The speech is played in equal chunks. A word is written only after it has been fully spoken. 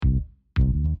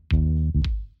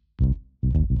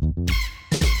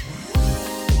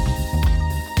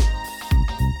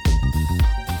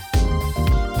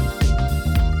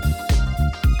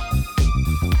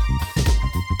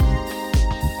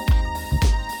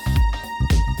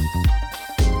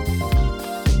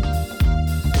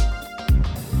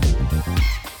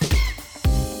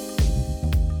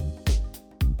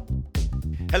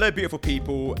Hello, beautiful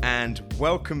people, and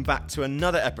welcome back to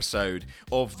another episode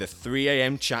of the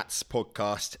 3am Chats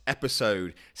podcast,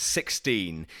 episode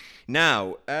 16.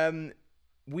 Now,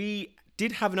 we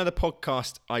did have another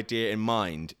podcast idea in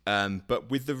mind, but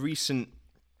with the recent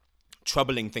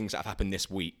troubling things that have happened this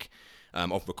week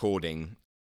of recording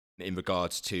in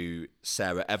regards to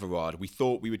Sarah Everard, we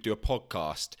thought we would do a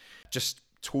podcast just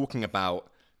talking about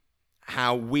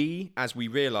how we, as we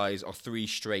realise, are three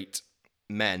straight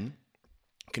men,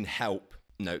 can help,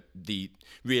 the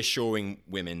reassuring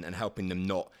women and helping them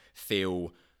not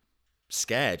feel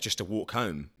scared just to walk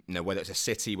home, whether it's a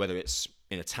city, whether it's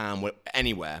in a town,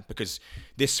 anywhere, because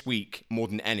this week, more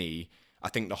than any, I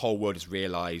think the whole world has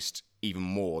realised even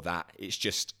more that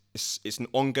it's an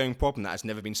ongoing problem that has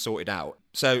never been sorted out.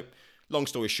 So, long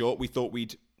story short, we thought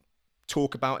we'd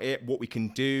talk about it, what we can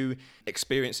do,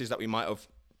 experiences that we might have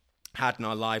had in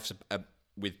our lives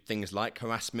with things like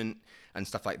harassment and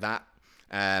stuff like that.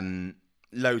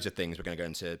 Loads of things we're going to go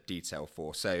into detail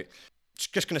for. So,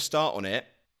 just going to start on it.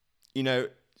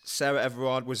 Sarah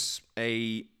Everard was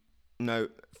a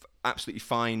absolutely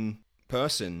fine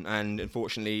person, and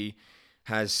unfortunately,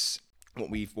 has what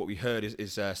we heard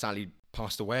is sadly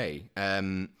passed away.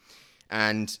 And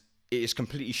it has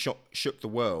completely shook the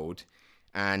world,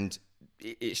 and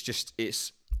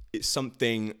it's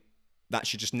something that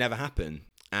should just never happen.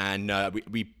 And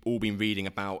we've all been reading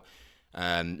about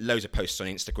loads of posts on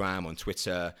Instagram, on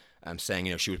Twitter,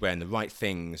 saying she was wearing the right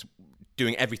things,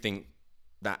 doing everything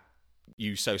that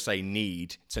you say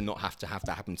need to not have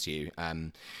that happen to you.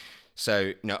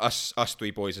 So us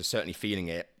three boys are certainly feeling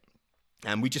it,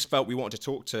 and we just felt we wanted to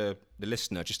talk to the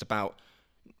listener just about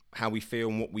how we feel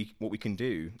and what we can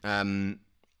do.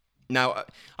 Now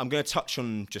I'm going to touch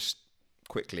on just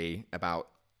quickly about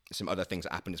some other things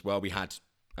that happened as well. We had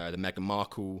the Meghan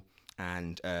Markle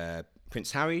and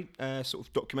Prince Harry sort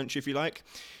of documentary, if you like,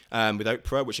 with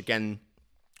Oprah, which again,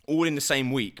 all in the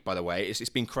same week, by the way. It's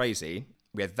been crazy.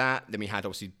 We had that, then we had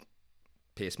obviously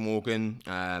Piers Morgan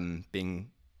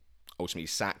being ultimately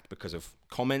sacked because of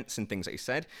comments and things that he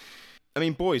said. I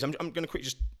mean, boys, I'm going to quickly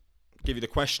just give you the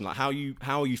question, like how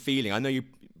are you feeling? I know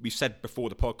we've said before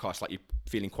the podcast, like you're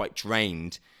feeling quite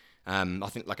drained. I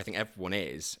think everyone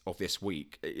is of this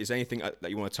week. Is there anything that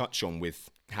you want to touch on with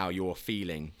how you're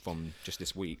feeling from just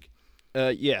this week?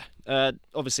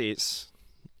 Obviously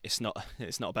it's not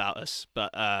about us,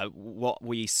 but what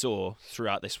we saw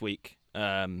throughout this week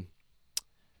has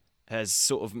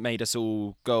sort of made us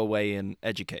all go away and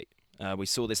educate. We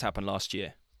saw this happen last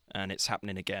year, and it's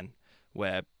happening again,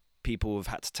 where people have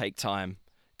had to take time,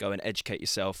 go and educate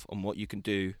yourself on what you can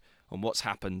do, on what's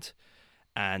happened,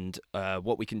 and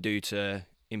what we can do to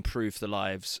improve the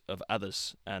lives of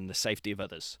others and the safety of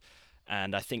others.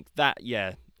 And I think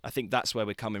that's where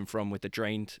we're coming from with the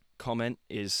drained comment,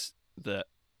 is that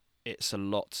it's a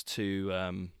lot to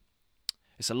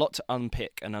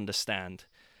unpick and understand.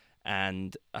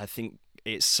 And I think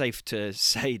it's safe to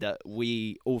say that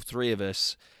we, all three of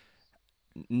us,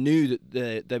 knew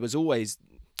that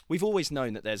we've always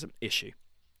known that there's an issue,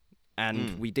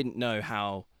 and we didn't know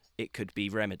how it could be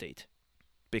remedied,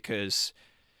 because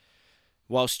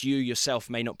whilst you yourself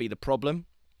may not be the problem,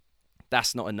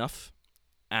 that's not enough.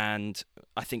 And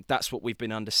I think that's what we've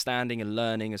been understanding and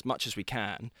learning as much as we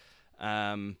can.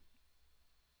 And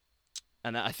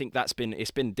I think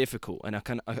it's been difficult, and I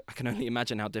can only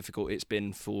imagine how difficult it's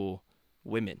been for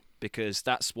women, because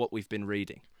that's what we've been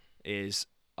reading, is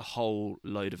a whole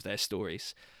load of their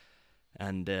stories,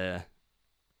 and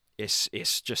it's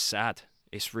just sad.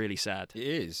 It's really sad. It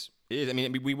is. I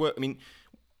mean,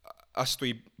 us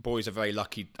three boys are very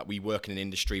lucky that we work in an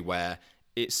industry where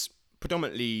it's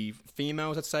predominantly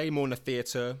females, I'd say, more in the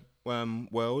theatre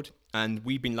world, and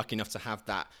we've been lucky enough to have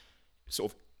that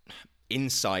sort of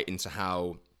insight into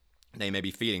how they may be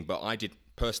feeling. But I did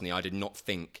not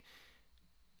think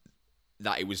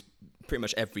that it was pretty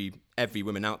much every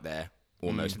woman out there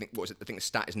almost. I think the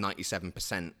stat is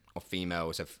 97% of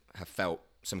females have felt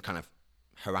some kind of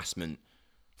harassment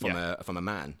from a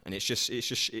man, and it's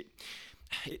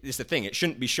the thing. It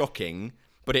shouldn't be shocking,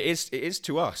 but it is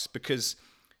to us, because,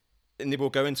 and we'll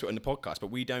go into it in the podcast, but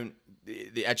we don't.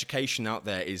 The education out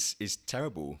there is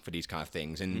terrible for these kind of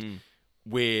things, and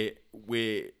we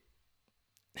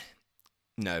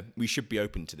should be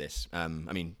open to this. I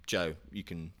mean, Joe, you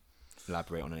can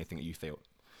elaborate on anything that you feel.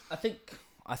 I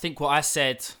think what I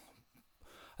said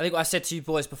to you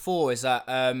boys before is that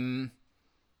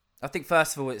I think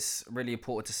first of all it's really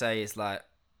important to say is, like,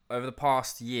 over the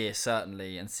past year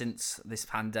certainly, and since this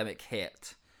pandemic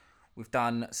hit, we've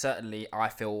done, certainly I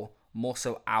feel more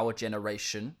so our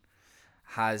generation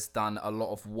has done a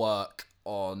lot of work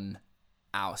on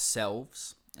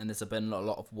ourselves and there's been a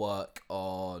lot of work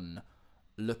on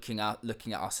looking at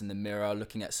us in the mirror,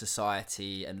 looking at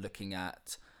society, and looking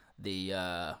at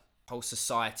the whole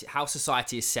society, how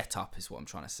society is set up, is what I'm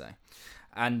trying to say,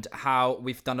 and how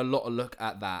we've done a lot of look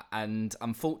at that. And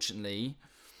unfortunately,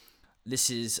 this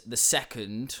is the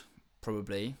second,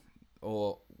 probably,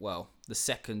 or well, the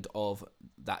second of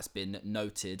that's been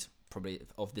noted, probably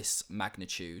of this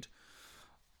magnitude,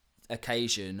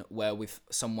 occasion where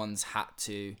someone's had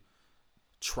to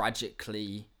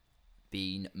tragically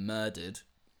been murdered.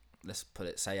 Let's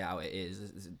say how it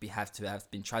is. Have to have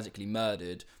been tragically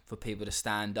murdered for people to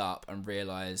stand up and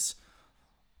realise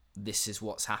this is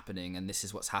what's happening, and this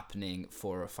is what's happening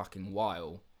for a fucking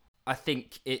while. I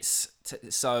think it's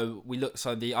so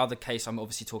the other case I'm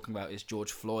obviously talking about is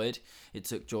George Floyd. It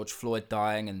took George Floyd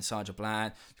dying and Sandra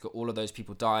Bland, you've got all of those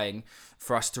people dying,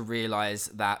 for us to realise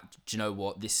that, do you know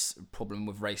what, this problem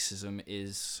with racism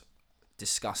is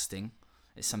disgusting.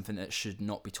 It's something that should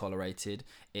not be tolerated.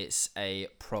 It's a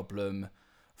problem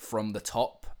from the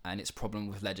top, and it's a problem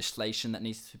with legislation that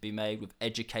needs to be made, with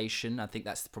education. I think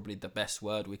that's probably the best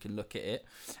word we can look at it.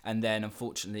 And then,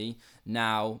 unfortunately,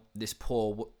 now this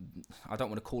I don't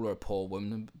want to call her a poor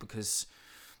woman, because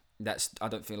I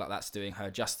don't feel like that's doing her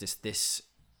justice.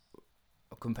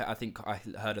 I think I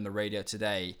heard on the radio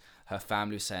today, her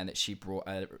family was saying that she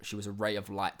was a ray of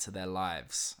light to their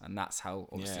lives, and that's how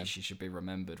obviously she should be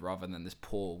remembered, rather than this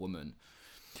poor woman.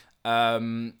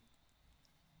 Was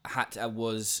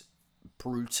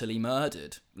brutally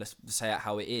murdered. Let's say it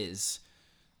how it is,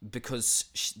 because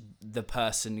the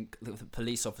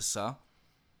police officer,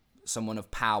 someone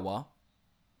of power,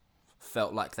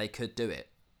 felt like they could do it,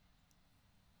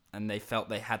 and they felt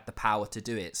they had the power to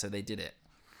do it, so they did it.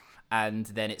 And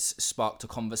then it's sparked a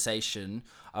conversation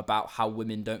about how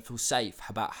women don't feel safe,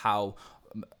 about how,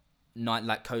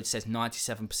 like Code says,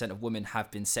 97% of women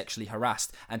have been sexually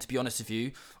harassed. And to be honest with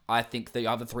you, I think the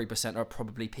other 3% are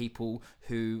probably people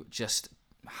who just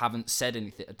haven't said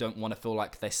anything, don't want to feel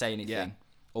like they say anything,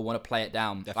 or want to play it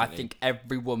down. Definitely. I think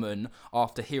every woman,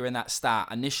 after hearing that stat,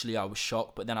 initially I was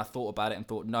shocked, but then I thought about it and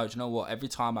thought, no, do you know what? Every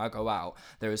time I go out,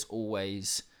 there's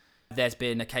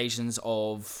been occasions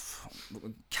of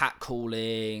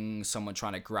catcalling, someone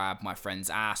trying to grab my friend's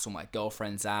ass or my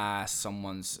girlfriend's ass,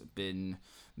 someone's been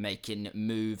making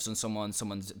moves on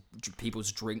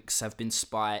people's drinks have been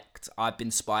spiked. I've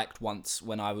been spiked once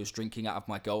when I was drinking out of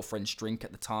my girlfriend's drink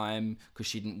at the time, because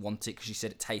she didn't want it, because she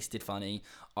said it tasted funny.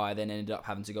 I then ended up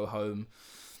having to go home,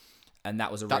 and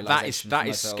that was a realization. That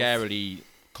is scarily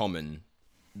common.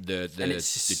 The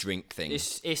drink thing.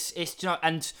 It's you know,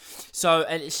 and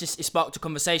it's it sparked a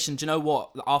conversation. Do you know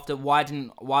what? After why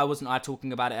wasn't I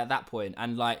talking about it at that point?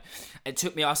 And like, I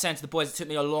was saying to the boys, it took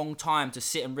me a long time to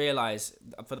sit and realize,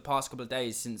 for the past couple of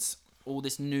days since all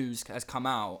this news has come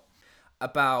out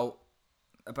about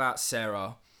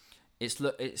Sarah, it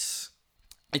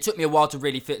took me a while to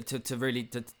really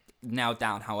to nail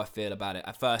down how I feel about it.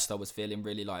 At first, I was feeling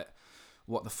really like,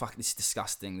 what the fuck, this is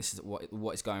disgusting, this is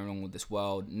what is going on with this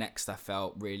world. Next, I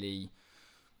felt really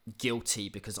guilty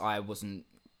because that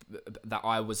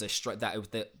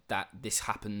this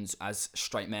happens as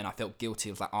straight men. I felt guilty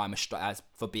of like almost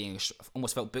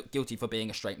felt guilty for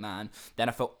being a straight man. Then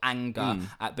I felt anger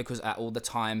at all the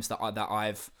times that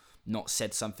I've not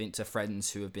said something to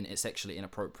friends who have been sexually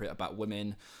inappropriate about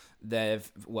women. I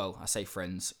say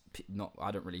friends, I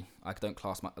don't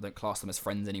class them as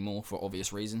friends anymore for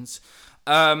obvious reasons.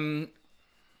 So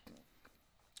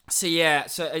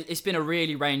it's been a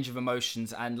really range of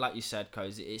emotions, and like you said,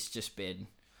 Cozy, it's just been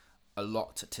a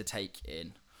lot to take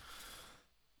in.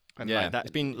 And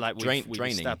it's been like we've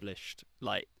established,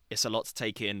 like it's a lot to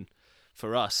take in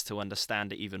for us to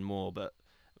understand it even more. But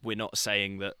we're not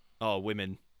saying that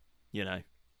women,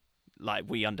 like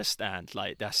we understand,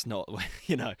 like that's not,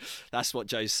 that's what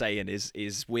Joe's saying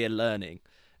is we're learning.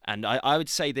 And I would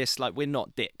say this, like, we're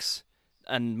not dicks,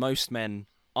 and most men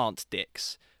aren't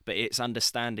dicks, but it's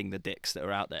understanding the dicks that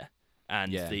are out there,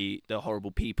 and the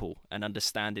horrible people, and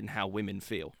understanding how women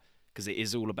feel, because it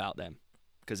is all about them,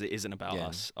 because it isn't about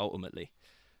us ultimately.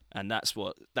 And that's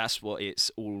what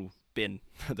it's all been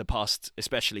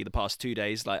especially the past 2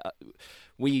 days. Like,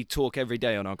 we talk every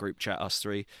day on our group chat, us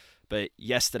three. But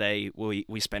yesterday, we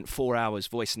spent 4 hours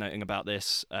voice noting about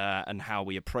this and how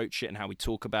we approach it and how we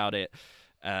talk about it,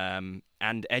 and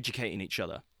educating each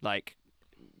other. Like,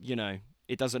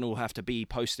 it doesn't all have to be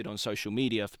posted on social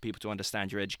media for people to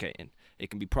understand you're educating. It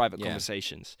can be private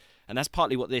conversations. And that's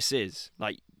partly what this is.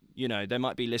 Like, there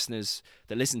might be listeners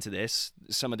that listen to this.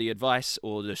 Some of the advice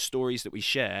or the stories that we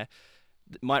share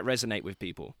might resonate with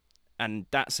people. And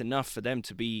that's enough for them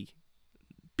to be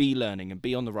be learning and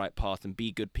be on the right path and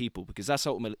be good people, because that's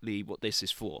ultimately what this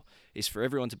is for. Is for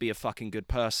everyone to be a fucking good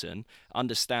person,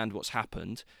 understand what's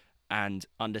happened, and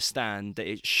understand that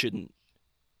it shouldn't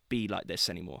be like this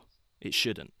anymore. It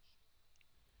shouldn't.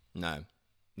 No,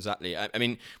 exactly. I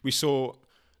mean, we saw,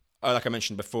 like I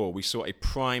mentioned before, we saw a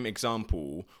prime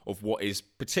example of what is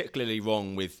particularly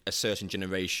wrong with a certain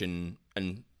generation,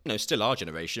 and still our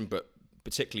generation, but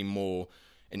particularly more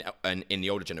in the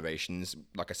older generations.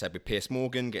 Like I said, with Piers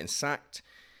Morgan getting sacked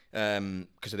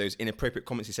because of those inappropriate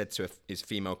comments he said to his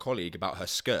female colleague about her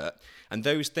skirt, and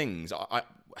those things.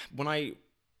 When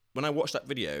I watched that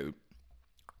video,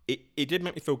 it did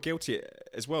make me feel guilty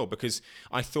as well, because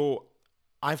I thought,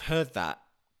 I've heard that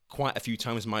quite a few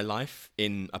times in my life,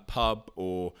 in a pub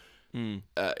or in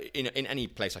any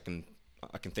place I can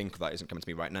think of that isn't coming to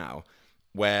me right now,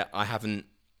 where I haven't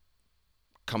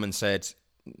come and said,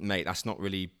 mate, that's not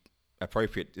really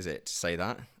appropriate, is it, to say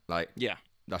that? Like, Yeah.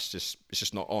 it's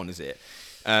just not on, is it?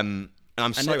 And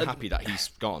I'm so happy that he's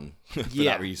gone for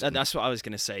that reason. That's what I was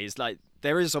going to say. Is like,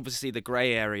 there is obviously the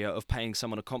grey area of paying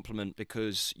someone a compliment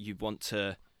because you want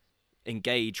to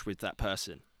engage with that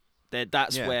person.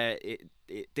 That's where it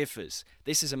differs.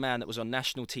 This is a man that was on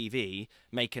national TV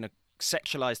making a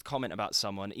sexualized comment about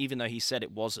someone, even though he said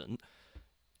it wasn't.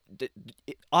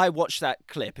 I watched that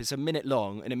clip. It's a minute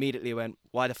long, and immediately went,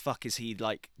 "Why the fuck is he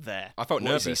like there?" I felt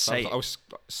What is he nervous. saying? I was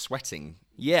sweating.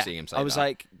 Yeah, seeing him say I was that.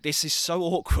 like, this is so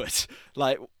awkward.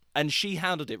 Like, and she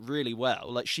handled it really well.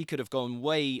 Like, she could have gone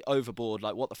way overboard.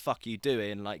 Like, what the fuck are you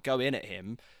doing? Like, go in at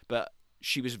him. But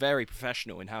she was very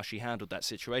professional in how she handled that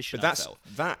situation. But that's I felt.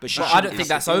 that. But she But I don't think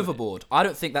that's overboard. I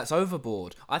don't think that's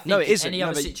overboard. I think No, it in isn't. any No,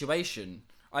 other but- situation,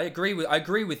 I agree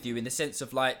with you in the sense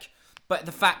of like, but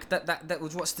the fact that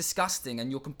was what's disgusting, and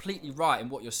you're completely right in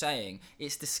what you're saying.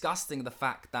 It's disgusting, the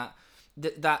fact that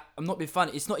I'm not being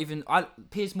funny. It's not even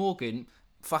Piers Morgan,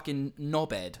 fucking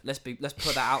knobhead. Let's put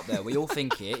that out there. We all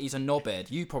think it. He's a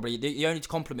knobhead. You probably, the only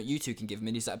compliment you two can give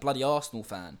him is that bloody Arsenal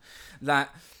fan. But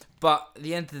at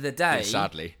the end of the day,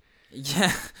 sadly.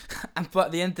 yeah, but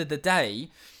at the end of the day,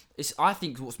 I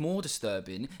think what's more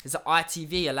disturbing is that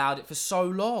ITV allowed it for so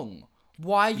long.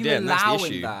 Why are you Yeah, and that's the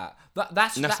allowing issue. that?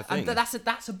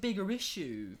 That's a bigger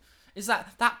issue. Is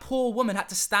that poor woman had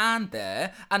to stand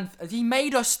there, and he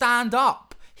made her stand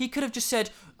up. He could have just said,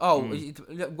 "Oh,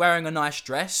 wearing a nice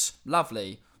dress,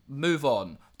 lovely, move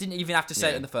on." Didn't even have to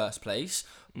say it in the first place.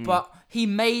 But he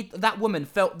made that woman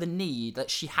felt the need that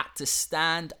she had to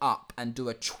stand up and do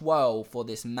a twirl for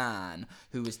this man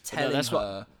who was telling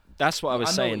her. That's what I was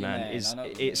I know saying, what you man. mean, Is I know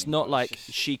what you it's mean, not but like it's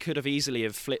just- she could have easily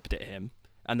have flipped at him,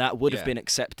 and that would have Yeah. been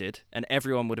accepted, and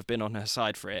everyone would have been on her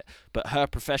side for it. But her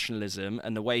professionalism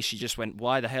and the way she just went,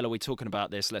 "Why the hell are we talking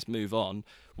about this? Let's move on,"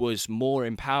 was more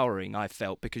empowering, I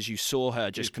felt, because you saw her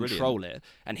just brilliant. control it,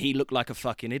 and he looked like a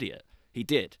fucking idiot. He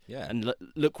did. Yeah. And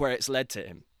look where it's led to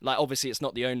him. Like, obviously, it's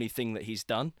not the only thing that he's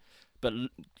done, but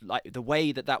like the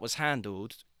way that was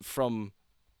handled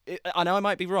I know I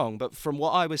might be wrong, but from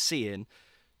what I was seeing,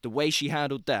 the way she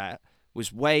handled that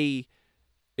was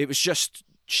it was just,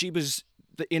 she was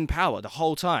in power the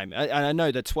whole time. And I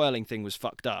know the twirling thing was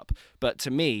fucked up, but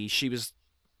to me, she was,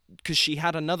 because she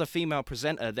had another female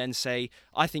presenter then say,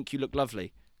 "I think you look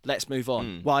lovely. Let's move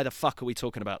on. Why the fuck are we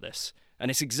talking about this?" And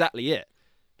it's exactly it.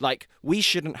 Like, we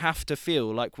shouldn't have to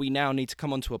feel like we now need to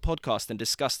come onto a podcast and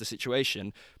discuss the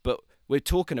situation, but we're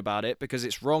talking about it because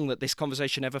it's wrong that this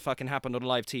conversation ever fucking happened on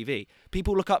live TV.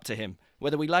 People look up to him.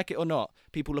 Whether we like it or not,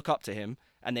 people look up to him,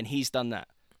 and then he's done that.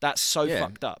 That's so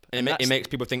fucked up. And it makes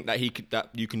people think that that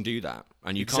you can do that,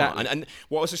 and you Exactly. can't. And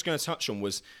what I was just going to touch on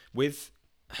was with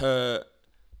her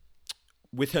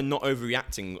not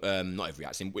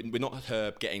overreacting, with not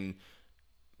her getting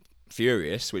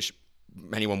furious, which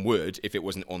anyone would if it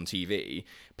wasn't on TV.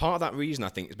 Part of that reason, I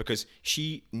think, is because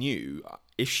she knew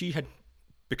if she had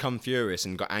become furious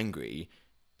and got angry,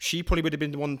 she probably would have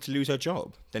been the one to lose her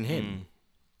job than him.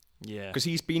 Yeah. Because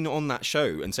he's been on that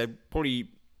show and said probably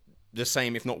the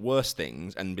same, if not worse,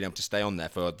 things, and been able to stay on there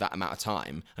for that amount of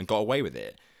time and got away with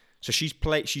it. So she's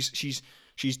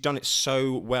done it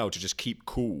so well to just keep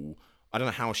cool. I don't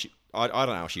know how she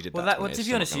did Well, that. to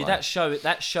be honest with you, that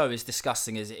show is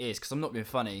disgusting as it is, because I'm not being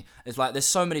funny. It's like there's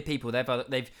so many people they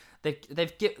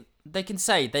can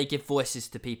say they give voices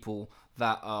to people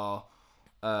that are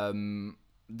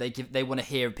they want to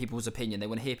hear people's opinion, they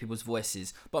want to hear people's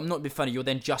voices. But I'm not being funny. You're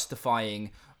then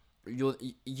justifying.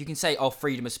 You can say, "Oh,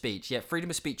 freedom of speech." Yeah, freedom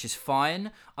of speech is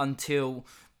fine until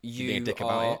you being a dick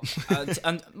are, about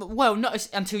it. well, not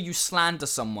until you slander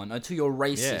someone, until you're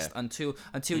racist, until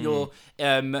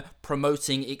you're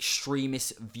promoting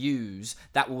extremist views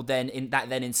that then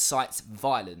incites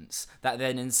violence, that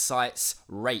then incites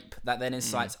rape, that then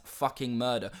incites fucking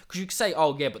murder. Because you could say,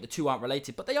 oh yeah, but the two aren't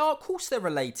related, but they are. Of course, they're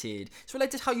related. It's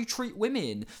related to how you treat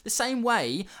women. The same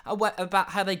way about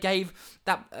how they gave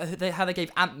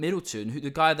Ant Middleton, the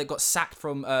guy that got sacked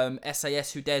from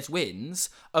SAS Who Dares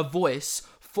Wins, a voice.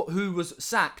 Who was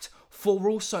sacked for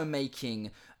also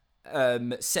making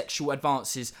sexual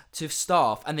advances to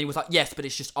staff, and then he was like, yes, but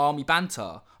it's just army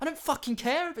banter. I don't fucking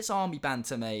care if it's army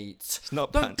banter, mate. It's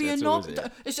not don't banter be a at all, knob. is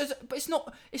it? It's just, but it's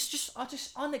not. It's just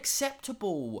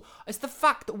unacceptable. It's the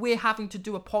fact that we're having to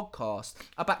do a podcast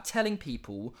about telling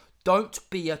people don't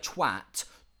be a twat.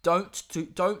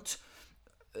 Don't.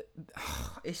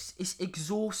 It's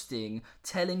exhausting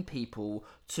telling people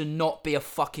to not be a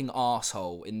fucking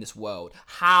arsehole in this world.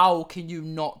 How can you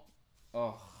not?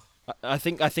 Oh. I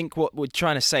think what we're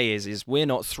trying to say is we're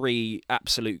not three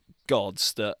absolute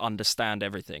gods that understand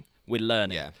everything. We're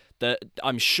learning. Yeah. That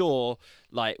I'm sure,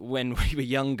 like when we were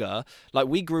younger, like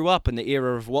we grew up in the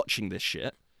era of watching this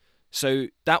shit. So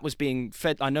that was being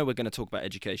fed. I know we're going to talk about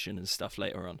education and stuff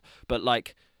later on, but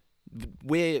like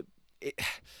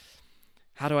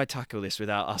how do I tackle this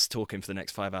without us talking for the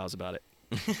next 5 hours about it?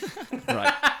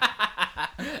 Right.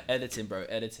 Editing, bro.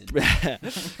 Editing.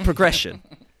 Progression.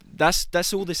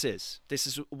 That's all this is. This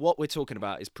is what we're talking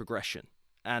about is progression.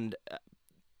 And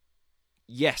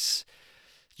yes,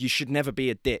 you should never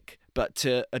be a dick, but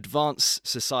to advance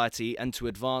society and to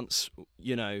advance,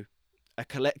 a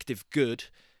collective good,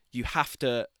 you have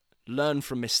to learn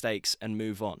from mistakes and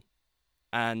move on.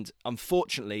 And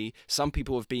unfortunately, some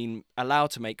people have been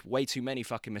allowed to make way too many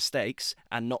fucking mistakes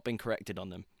and not been corrected on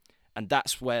them. And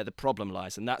that's where the problem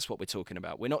lies. And that's what we're talking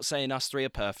about. We're not saying us three are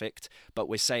perfect, but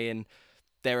we're saying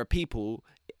there are people,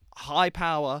 high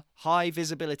power, high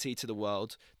visibility to the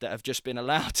world, that have just been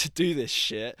allowed to do this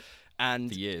shit.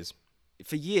 And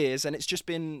for years. And it's just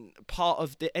been part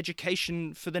of the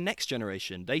education for the next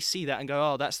generation. They see that and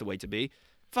go, oh, that's the way to be.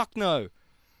 Fuck no.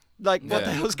 Like, what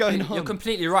the hell's going on? You're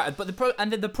completely right. But the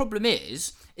problem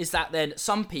is that then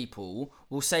some people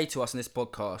will say to us in this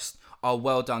podcast, oh,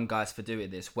 well done, guys, for doing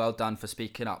this. Well done for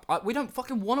speaking up. We don't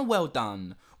fucking want a well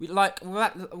done. We like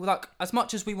as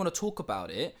much as we want to talk about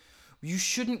it, you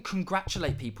shouldn't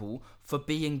congratulate people for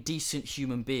being decent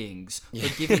human beings,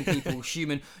 for giving people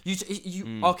human.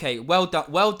 Okay, well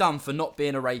done for not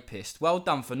being a rapist. Well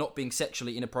done for not being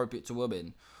sexually inappropriate to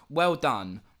women. Well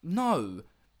done. No.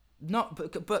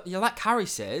 Not, but like Harry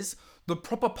says, the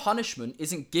proper punishment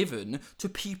isn't given to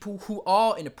people who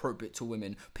are inappropriate to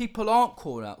women. People aren't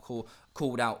called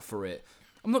out for it.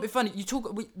 I'm not being funny.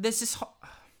 There's this.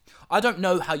 I don't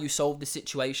know how you solve this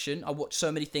situation. I watched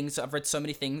so many things. I've read so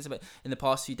many things about in the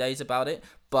past few days about it,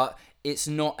 but it's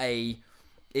not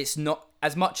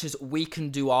as much as we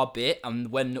can do our bit,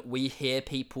 and when we hear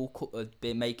people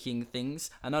making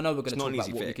things, and I know we're going to talk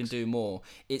about what we can do more,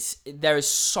 there is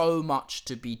so much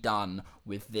to be done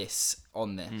with this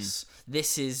on this.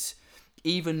 This is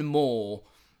even more,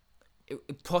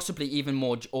 possibly even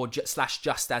more, or just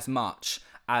as much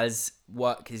as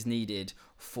work is needed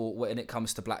for when it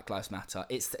comes to Black Lives Matter.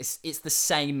 It's the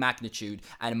same magnitude,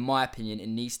 and in my opinion, it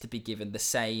needs to be given the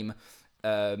same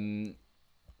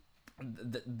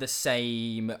the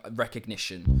same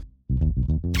recognition.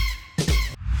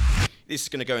 This is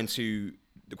going to go into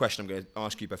the question I'm going to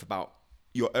ask you both about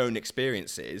your own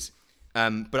experiences.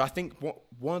 But I think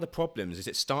one of the problems is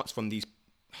it starts from these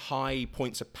high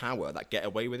points of power that get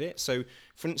away with it. So,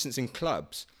 for instance, in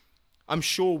clubs, I'm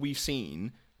sure we've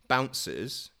seen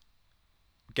bouncers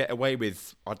get away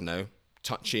with, I don't know,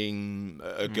 touching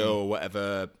a girl or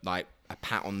whatever, like a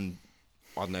pat on,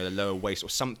 I don't know, the lower waist or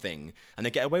something, and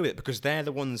they get away with it because they're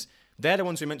the ones who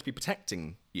are meant to be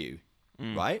protecting you,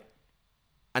 right?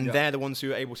 And they're the ones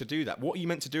who are able to do that. What are you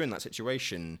meant to do in that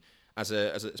situation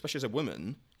especially as a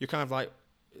woman? You're kind of like,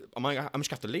 I'm just gonna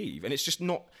have to leave. And it's just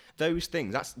not those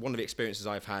things. That's one of the experiences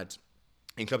I've had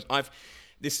in clubs.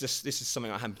 This is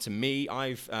something that happened to me.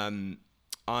 I've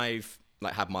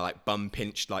like had my like bum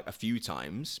pinched like a few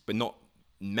times, but not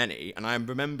many. And I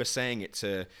remember saying it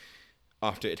to,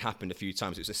 after it happened a few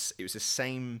times, it was the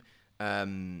same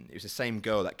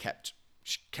girl that kept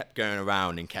going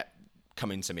around and kept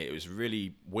coming to me. It was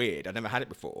really weird. I'd never had it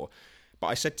before. But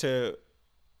I said to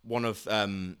one of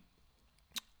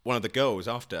the girls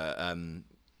after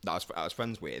that I was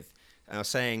friends with, and I was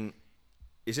saying,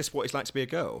 "Is this what it's like to be a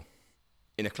girl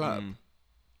in a club?"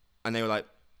 And they were like,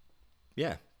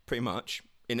 "Yeah, pretty much.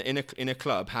 in a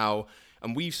club how,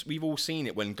 and we've all seen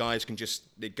it when guys can just,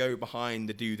 they go behind,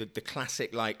 they do the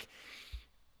classic like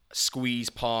squeeze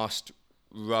past,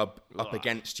 rub up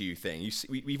against you thing.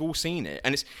 We've all seen it,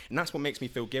 and that's what makes me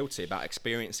feel guilty about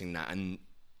experiencing that. And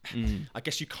I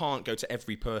guess you can't go to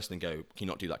every person and go, can you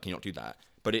not do that? Can you not do that?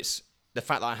 But it's the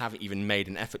fact that I haven't even made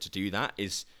an effort to do that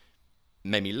is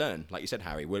made me learn. Like you said,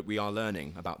 Harry, we are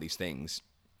learning about these things.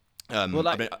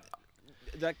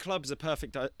 That club's a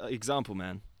perfect example,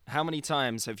 man. How many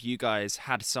times have you guys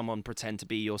had someone pretend to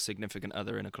be your significant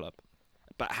other in a club?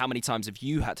 But how many times have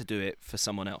you had to do it for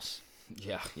someone else?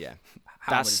 Yeah.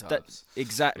 How many times?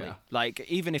 Exactly. Yeah. Like,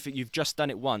 even if you've just done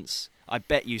it once, I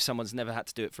bet you someone's never had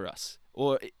to do it for us.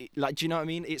 Or, like, do you know what I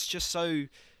mean? It's just so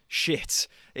shit.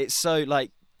 It's so,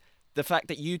 like, the fact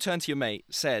that you turned to your mate,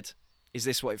 said, is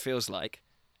this what it feels like?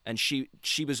 And she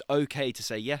was okay to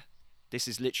say, yeah, this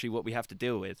is literally what we have to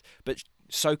deal with. But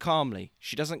so calmly.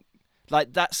 She doesn't,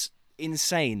 like, that's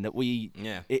insane that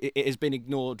it has been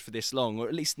ignored for this long, or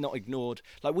at least not ignored.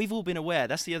 Like, we've all been aware.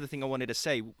 That's the other thing I wanted to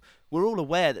say. We're all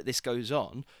aware that this goes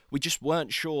on. We just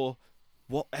weren't sure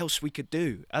what else we could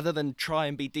do other than try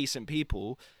and be decent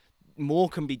people. More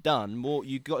can be done. More,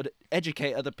 you got to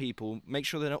educate other people, make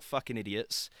sure they're not fucking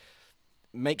idiots,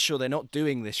 make sure they're not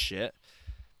doing this shit.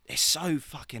 It's so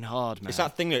fucking hard, man. It's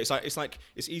that thing that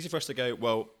it's easy for us to go,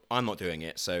 well, I'm not doing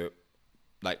it, so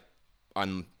like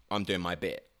I'm doing my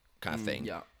bit kind of thing.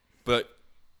 Yeah. But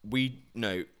we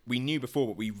knew before,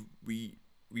 but we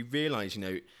realized,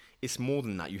 it's more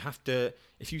than that. You have to,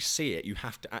 if you see it, you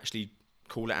have to actually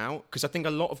call it out, because I think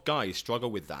a lot of guys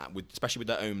struggle with that, especially with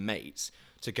their own mates,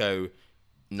 to go,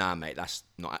 nah, mate, that's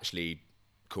not actually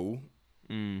cool.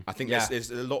 I think there's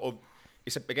a lot of,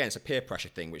 it's a peer pressure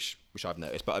thing, which I've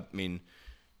noticed. But I mean,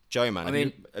 Joe, man, I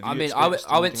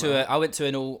went to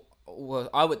an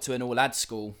all lads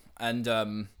school, and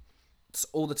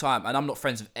all the time, and I'm not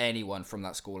friends with anyone from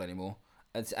that school anymore.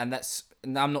 And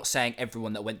I'm not saying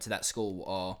everyone that went to that school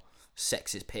are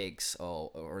sexist pigs,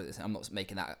 or I'm not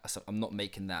making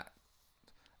that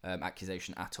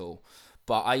accusation at all.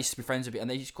 But I used to be friends with people, and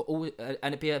they used to call, and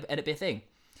it'd be a thing,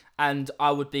 and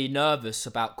I would be nervous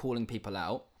about calling people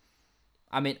out.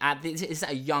 I mean, it's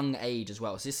at a young age as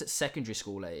well. So this is at secondary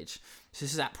school age. So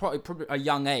this is at probably a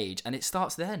young age, and it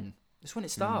starts then. That's when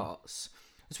it starts.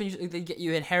 That's when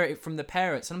you inherit it from the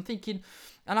parents. And I'm thinking,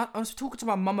 and I was talking to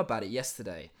my mum about it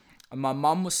yesterday, and my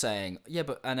mum was saying,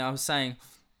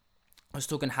 I was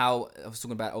talking about,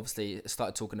 obviously,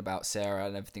 started talking about Sarah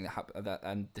and everything that happened,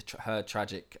 and her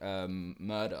tragic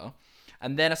murder.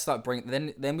 And then I started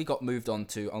bringing. Then we got moved on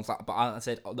to. I was like, but I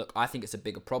said, look, I think it's a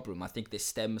bigger problem. I think this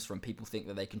stems from people think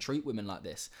that they can treat women like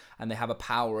this, and they have a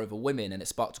power over women. And it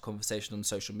sparked a conversation on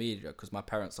social media, because my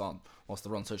parents aren't. Whilst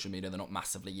they're on social media, they're not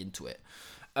massively into it.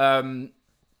 And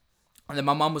then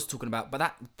my mum was talking about,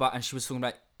 and she was talking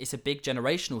about, it's a big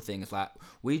generational thing. It's like,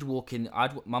 we'd walk in.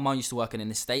 My mum used to work in an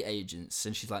estate agents,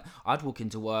 and she's like, I'd walk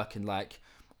into work, and like,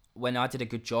 when I did a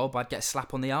good job, I'd get a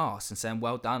slap on the arse and saying,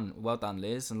 well done,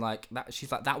 Liz. And like that, she's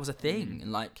like, that was a thing.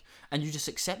 And like, and you just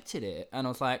accepted it. And I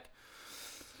was like,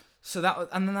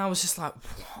 and then I was just like,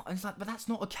 what? And it's like, but that's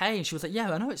not okay. And she was like,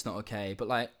 yeah, I know it's not okay, but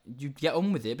like, you get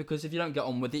on with it, because if you don't get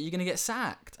on with it, you're going to get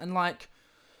sacked. And like,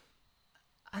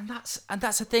 and that's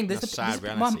the thing. There's sad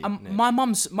reality, my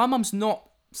mum's not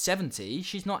 70.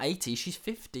 She's not 80. She's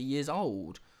 50 years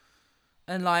old.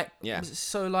 And like,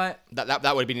 so like that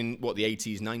would have been in what, the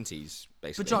 80s, 90s,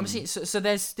 basically. But do you know what I'm saying? So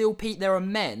there's still there are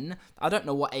men. I don't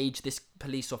know what age this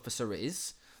police officer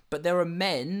is, but there are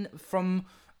men from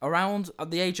around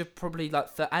the age of probably like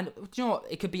and do you know what?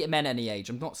 It could be men any age.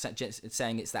 I'm not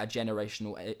saying it's that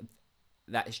generational.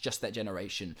 That is just that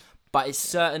generation, but it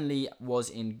certainly was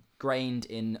ingrained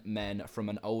in men from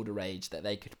an older age that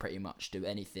they could pretty much do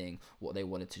anything what they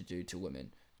wanted to do to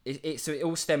women. So it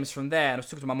all stems from there, and I was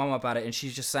talking to my mum about it, and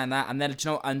she's just saying that, and then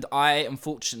and I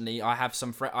unfortunately I have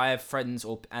friends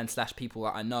 / people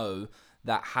that I know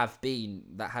that have been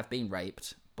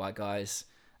raped by guys,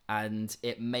 and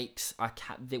it makes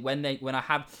when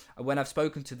I've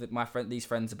spoken to these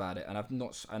friends about it, and I'm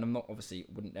not obviously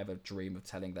wouldn't ever dream of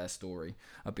telling their story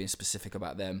of being specific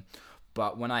about them,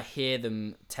 but when I hear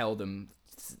them tell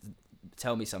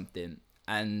me something,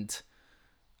 and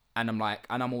I'm like,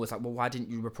 and I'm always like, well, why didn't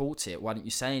you report it? Why didn't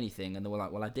you say anything? And they were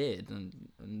like, well, I did, and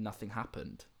nothing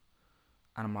happened.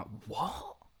 And I'm like,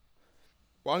 what?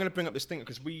 Well, I'm going to bring up this thing,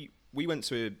 because we went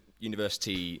to a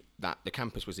university that the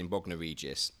campus was in Bognor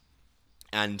Regis,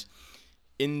 and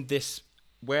in this,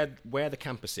 where the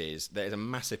campus is, there is a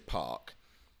massive park,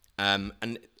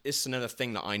 and it's another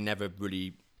thing that I never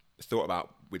really thought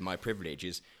about with my privilege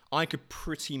is, I could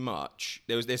pretty much.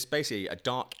 There's basically a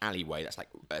dark alleyway that's like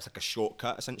a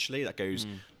shortcut essentially that goes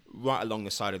right along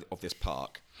the side of this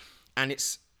park, and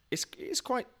it's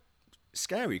quite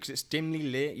scary because it's dimly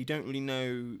lit. You don't really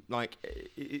know, like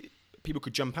people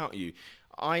could jump out at you.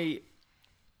 I,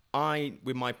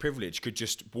 with my privilege, could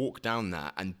just walk down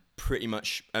that and pretty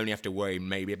much only have to worry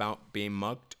maybe about being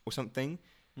mugged or something.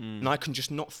 And I can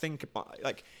just not think about,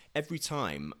 like, every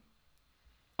time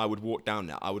I would walk down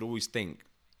there, I would always think,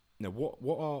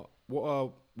 what are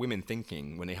women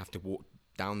thinking when they have to walk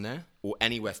down there or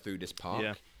anywhere through this park?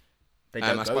 Yeah. They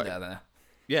don't go there.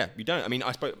 Yeah, you don't. I mean,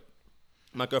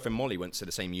 my girlfriend Molly went to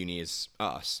the same uni as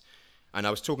us, and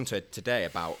I was talking to her today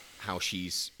about how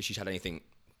she's had anything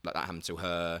like that happen to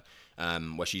her,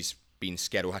 where she's been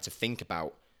scared or had to think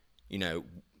about,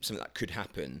 something that could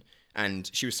happen. And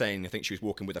she was saying, I think she was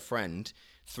walking with a friend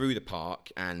through the park,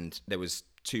 and there was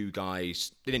two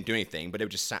guys. They didn't do anything, but they were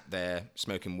just sat there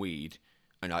smoking weed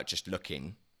and like just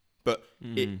looking. But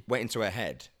it went into her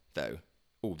head though.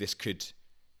 Oh, this could.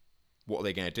 What are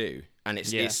they going to do? And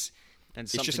it's and it's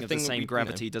something just a of thing the same that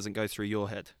gravity doesn't go through your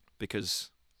head because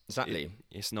exactly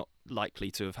it's not likely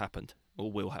to have happened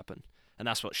or will happen, and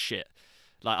that's what's shit.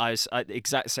 Like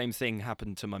exact same thing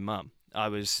happened to my mum. I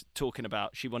was talking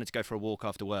about she wanted to go for a walk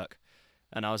after work,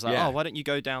 and I was like, why don't you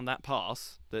go down that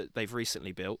path that they've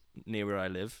recently built near where I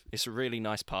live? It's a really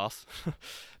nice path,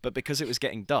 but because it was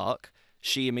getting dark,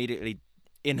 she immediately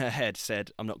in her head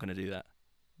said, I'm not going to do that,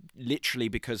 literally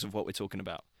because of what we're talking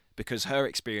about. Because her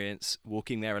experience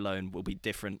walking there alone will be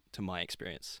different to my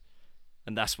experience.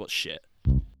 And that's what's shit.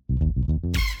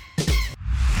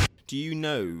 Do you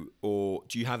know, or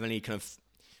do you have any kind of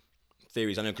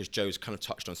theories? I know because Joe's kind of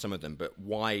touched on some of them, but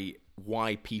why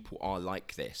people are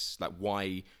like this? Like,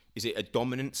 why is it a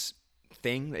dominance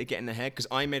thing that they get in their head? Because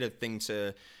I made a thing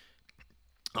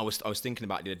I was thinking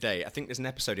about it the other day. I think there's an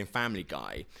episode in Family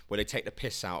Guy where they take the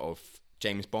piss out of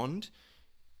James Bond,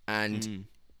 and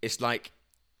it's like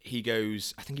he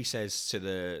goes. I think he says to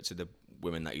the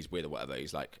woman that he's with or whatever.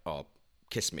 He's like, "Oh,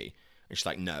 kiss me," and she's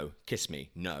like, "No, kiss me,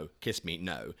 no, kiss me,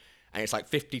 no," and it's like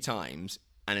 50 times,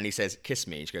 and then he says, "Kiss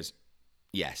me," and she goes,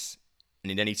 "Yes,"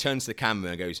 and then he turns to the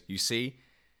camera and goes, "You see,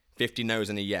 50 no's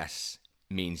and a yes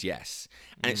means yes,"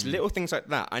 and it's little things like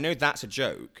that. I know that's a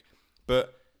joke,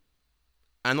 but.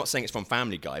 I'm not saying it's from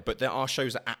Family Guy, but there are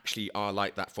shows that actually are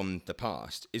like that from the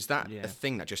past. Is that a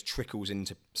thing that just trickles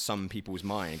into some people's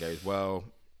mind and goes, well,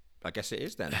 I guess it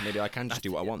is then. Maybe I can just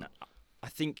do what I want. I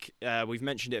think we've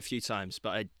mentioned it a few times, but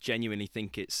I genuinely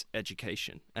think it's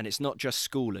education. And it's not just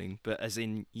schooling, but as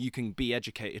in you can be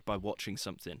educated by watching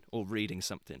something or reading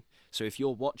something. So if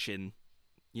you're watching,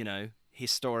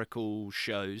 historical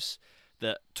shows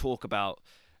that talk about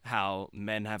how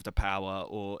men have the power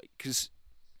or... because...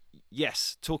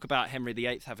 yes, talk about Henry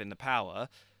VIII having the power,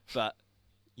 but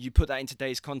you put that in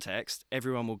today's context,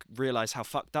 everyone will realise how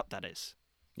fucked up that is.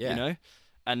 Yeah.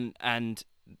 And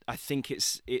I think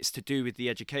it's to do with the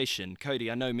education.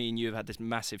 Cody, I know me and you have had this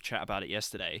massive chat about it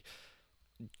yesterday.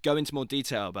 Go into more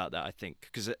detail about that, I think,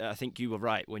 because I think you were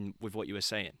right with what you were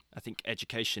saying. I think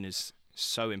education is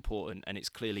so important, and it's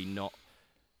clearly not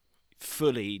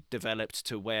fully developed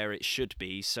to where it should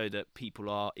be so that people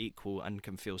are equal and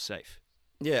can feel safe.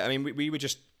 Yeah, I mean, we were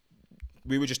just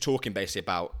talking basically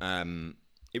about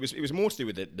it was more to do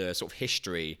with the sort of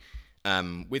history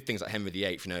with things like Henry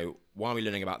VIII. Why are we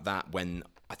learning about that when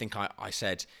I think I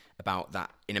said about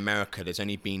that in America there's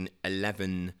only been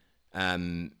 11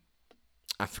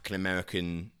 African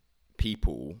American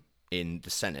people in the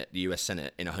Senate, the US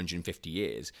Senate, in 150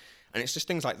 years. And it's just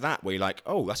things like that where you're like,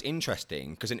 oh, that's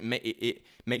interesting, because it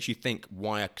makes you think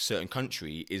why a certain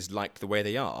country is like the way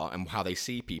they are and how they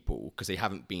see people because they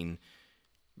haven't been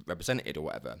represented or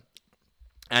whatever.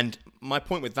 And my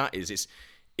point with that is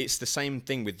it's the same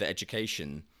thing with the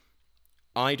education.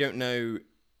 I don't know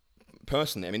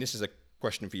personally. I mean, this is a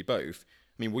question for you both.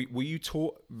 I mean, were you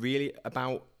taught really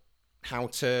about how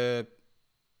to,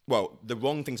 well, the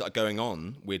wrong things that are going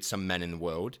on with some men in the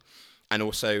world, and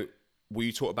also were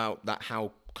you taught about that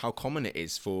how common it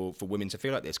is for women to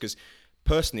feel like this? Because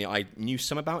personally, I knew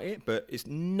some about it, but it's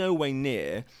no way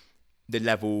near the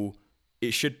level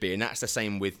it should be. And that's the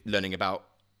same with learning about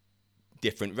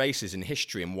different races in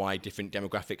history and why different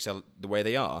demographics are the way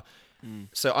they are.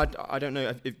 So I don't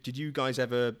know. Did you guys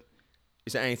ever?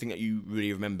 Is there anything that you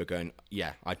really remember going?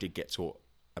 Yeah, I did get taught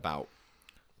about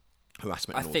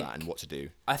harassment and all that and what to do.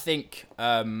 I think.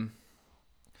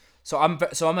 So I'm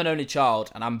an only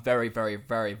child, and I'm very, very,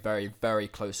 very, very, very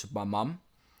close with my mum.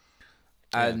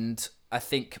 And I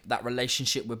think that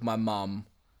relationship with my mum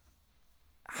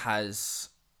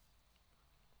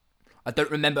I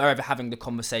don't remember ever having the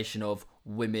conversation of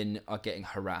women are getting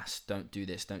harassed, don't do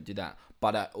this, don't do that.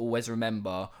 But I always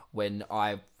remember when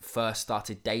I first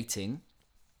started dating,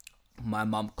 my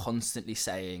mum constantly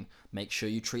saying, make sure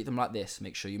you treat them like this,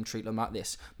 make sure you treat them like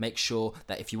this, make sure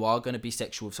that if you are going to be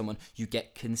sexual with someone, you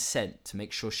get consent to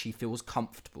make sure she feels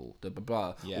comfortable, blah, blah,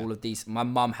 blah. Yeah. All of these. My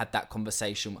mum had that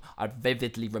conversation. I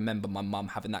vividly remember my mum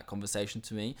having that conversation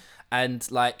to me. And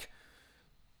like,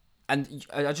 and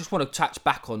I just want to touch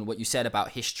back on what you said about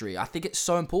history. I think it's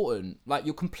so important. Like,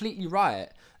 you're completely right.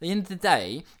 At the end of the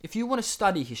day, if you want to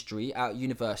study history at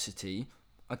university,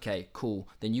 okay, cool.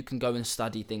 Then you can go and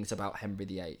study things about Henry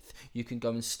VIII. You can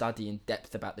go and study in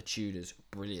depth about the Tudors.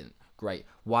 Brilliant. Great.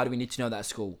 Why do we need to know that at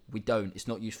school? We don't. It's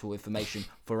not useful information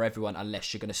for everyone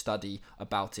unless you're going to study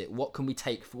about it. What can we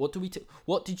take? What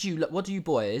do you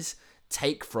boys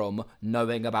take from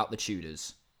knowing about the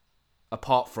Tudors?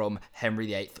 Apart from Henry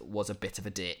VIII was a bit of a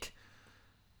dick.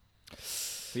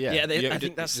 I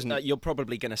think that's you're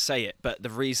probably going to say it, but the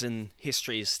reason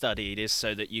history is studied is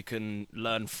so that you can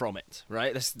learn from it,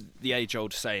 right? That's the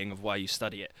age-old saying of why you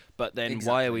study it. But then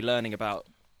why are we learning about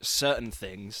certain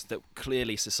things that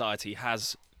clearly society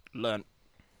has learnt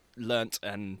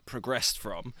and progressed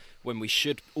from, when we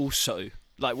should also,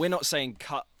 like, we're not saying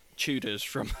cut Tudors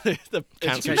from the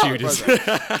Cancel educational Tudors.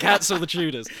 program. Cancel the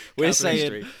Tudors. We're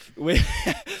saying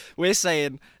we're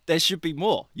saying there should be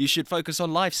more. You should focus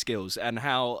on life skills and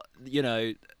how, you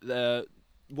know,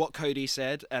 what Cody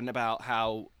said, and about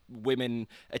how women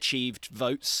achieved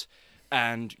votes,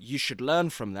 and you should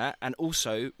learn from that, and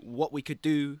also what we could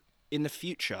do in the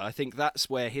future. I think that's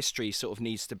where history sort of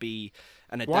needs to be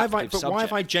an adaptive subject. Why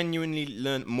have I genuinely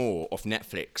learnt more of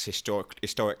Netflix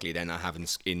historically than I have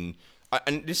in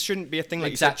and this shouldn't be a thing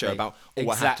like you said, Joe, about, I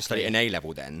have to study an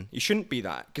A-level then. You shouldn't be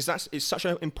that, because it's such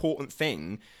an important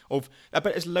thing. I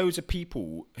bet there's loads of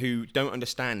people who don't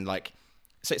understand, like,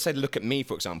 say look at me,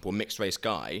 for example, a mixed-race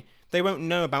guy. They won't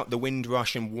know about the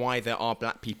Windrush and why there are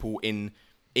black people in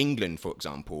England, for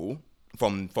example,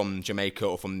 from Jamaica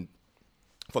or from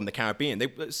the Caribbean.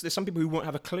 There's some people who won't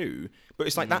have a clue, but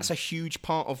it's like that's a huge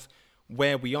part of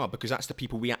where we are, because that's the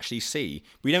people we actually see.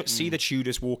 We don't see the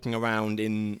Tudors walking around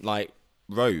in, like,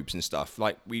 robes and stuff.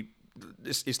 Like,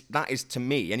 that is, to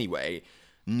me anyway,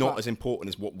 not as important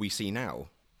as what we see now.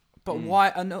 But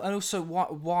why? And also,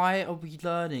 why are we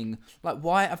learning? Like,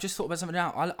 why? I've just thought about something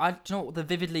now. I do you know what, the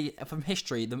vividly from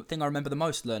history, the thing I remember the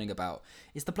most learning about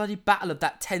is the bloody battle of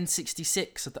that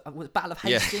 1066, of the Battle of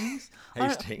Hastings. Yeah.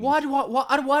 Hastings. Why do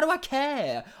I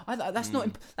care? That's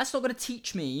not going to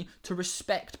teach me to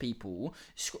respect people.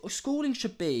 Schooling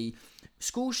should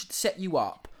set you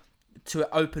up to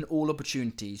open all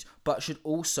opportunities, but should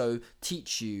also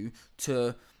teach you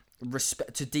to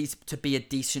respect, to be a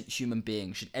decent human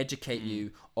being, should educate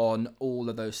you on all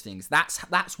of those things.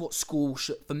 That's what school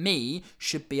for me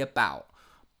should be about.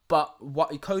 But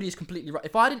what Cody is completely right.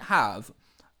 If I didn't have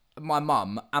my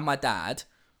mum and my dad,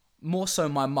 more so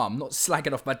my mum, not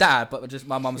slagging off my dad, but just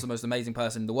my mum's the most amazing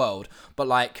person in the world. But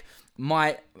like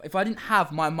if I didn't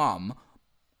have my mum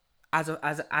as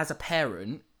a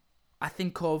parent,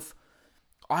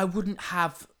 I wouldn't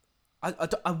have.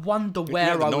 I wonder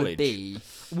where I would be.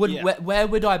 Where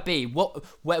would I be?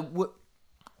 Where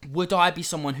would I be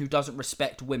someone who doesn't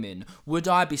respect women? Would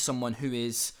I be someone who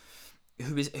is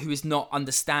not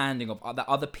understanding of that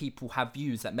other people have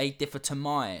views that may differ to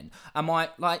mine? Am I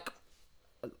like?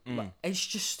 It's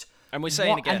just. And we're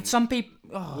saying again. And some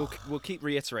people. We'll keep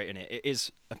reiterating it. It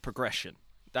is a progression.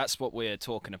 That's what we're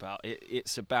talking about.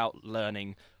 It's about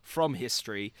learning from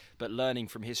history, but learning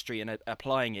from history and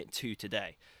applying it to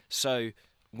today. So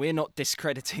we're not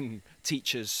discrediting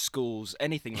teachers, schools,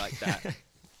 anything like that.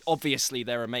 Obviously,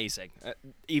 they're amazing.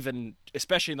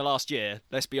 Especially in the last year,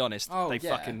 let's be honest,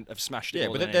 fucking have smashed it. Yeah,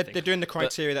 more but than they're doing the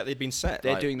criteria that they've been set.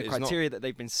 They're doing the criteria that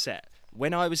they've been set.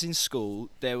 When I was in school,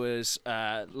 there was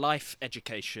a life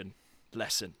education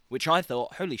lesson, which I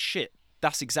thought, holy shit,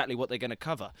 that's exactly what they're going to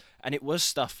cover. And it was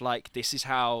stuff like, this is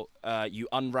how you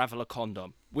unravel a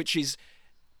condom, which is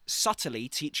subtly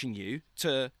teaching you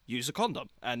to use a condom,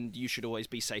 and you should always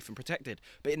be safe and protected.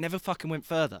 But it never fucking went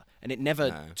further, and it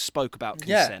never spoke about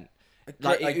consent.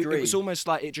 Like, it was almost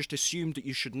like it just assumed that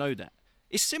you should know that.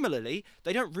 It's similarly,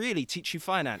 they don't really teach you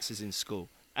finances in school.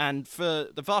 And for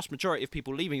the vast majority of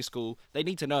people leaving school, they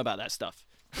need to know about that stuff.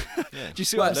 Do you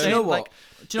see what I'm saying? Do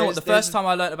you know what? The first time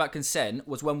I learned about consent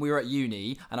was when we were at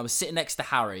uni, and I was sitting next to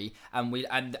Harry,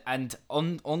 and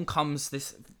on comes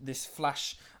this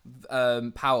flash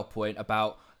PowerPoint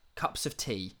about cups of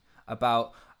tea,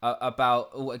 about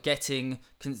about getting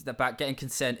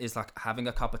consent is like having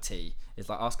a cup of tea. It's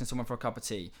like asking someone for a cup of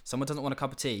tea. Someone doesn't want a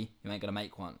cup of tea, you ain't gonna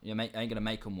make one. Ain't gonna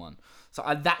make them one. So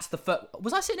that's the first.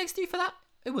 Was I sitting next to you for that?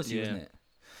 It was you, wasn't it?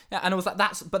 Yeah, and I was like,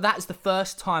 that is the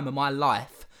first time in my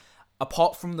life,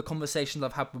 apart from the conversations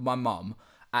I've had with my mum,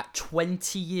 at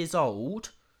 20 years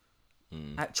old.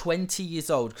 At 20 years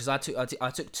old, because I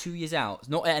took 2 years out.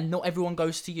 Not everyone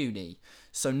goes to uni,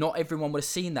 so not everyone would have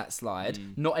seen that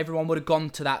slide. Not everyone would have gone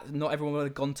to that. Not everyone would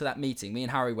have gone to that meeting. Me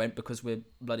and Harry went because we're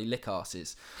bloody lick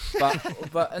asses.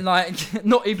 But like,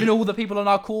 not even all the people on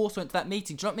our course went to that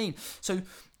meeting. Do you know what I mean? So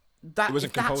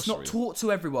that's not taught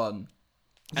to everyone.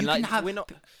 And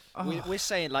we're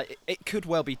saying like it could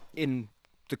well be in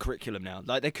the curriculum now.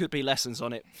 Like there could be lessons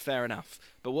on it, fair enough.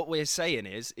 But what we're saying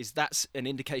is that's an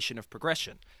indication of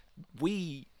progression.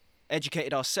 We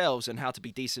educated ourselves on how to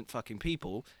be decent fucking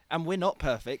people, and we're not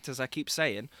perfect, as I keep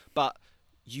saying, but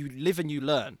you live and you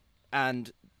learn.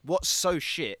 And what's so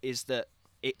shit is that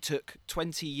it took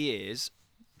 20 years.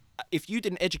 If you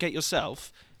didn't educate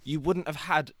yourself, you wouldn't have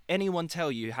had anyone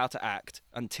tell you how to act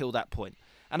until that point.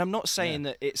 And I'm not saying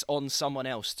that it's on someone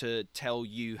else to tell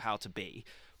you how to be,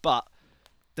 but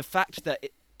the fact that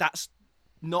that's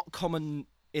not common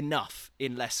enough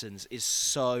in lessons is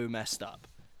so messed up.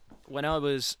 When I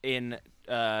was in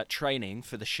training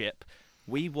for the ship,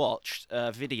 we watched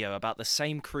a video about the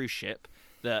same cruise ship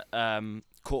that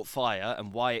caught fire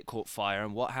and why it caught fire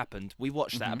and what happened. We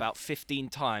watched that about 15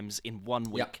 times in 1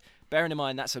 week. Yep. Bearing in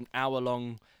mind that's an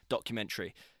hour-long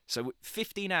documentary. So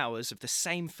 15 hours of the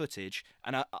same footage,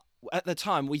 and at the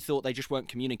time we thought they just weren't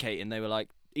communicating. They were like,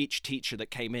 each teacher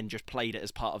that came in just played it as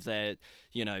part of their,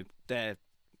 their,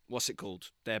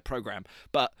 their program.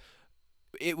 But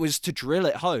it was to drill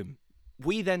it home.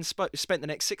 We then spent the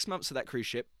next 6 months of that cruise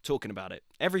ship talking about it.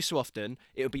 Every so often,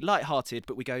 it would be lighthearted,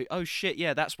 but we go, oh shit,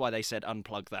 yeah, that's why they said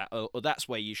unplug that, or that's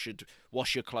where you should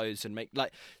wash your clothes and make,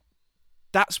 like,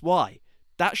 that's why.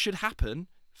 That should happen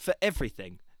for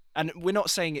everything. And we're not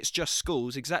saying it's just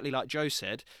schools, exactly like Joe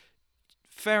said.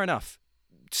 Fair enough.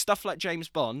 Stuff like James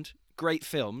Bond, great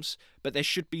films, but there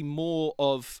should be more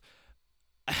of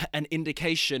an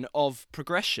indication of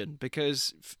progression,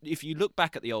 because if you look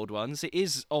back at the old ones, it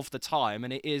is of the time,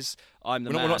 and it is we're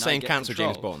not saying cancel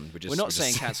James Bond. We're not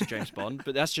saying cancel James Bond,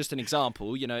 but that's just an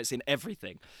example. It's in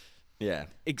everything. Yeah.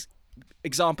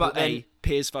 Example A,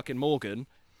 Piers fucking Morgan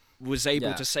was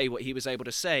able to say what he was able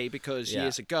to say because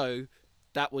years ago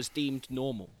that was deemed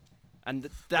normal. And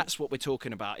that's what we're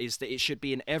talking about, is that it should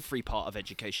be in every part of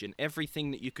education.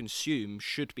 Everything that you consume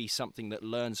should be something that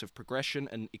learns of progression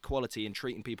and equality and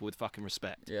treating people with fucking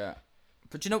respect. Yeah.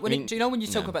 But do you know when you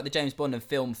talk about the James Bond and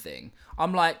film thing,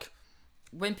 I'm like,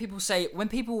 when people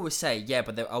always say, yeah,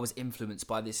 but I was influenced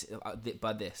by this,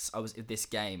 I was this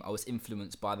game, I was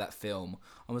influenced by that film.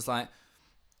 I was like,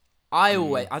 I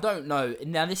don't know.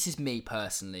 Now, this is me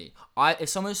personally. As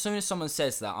soon as someone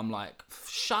says that, I'm like,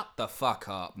 shut the fuck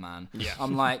up, man. Yeah.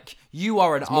 I'm like, you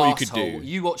are an arsehole.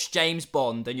 You watch James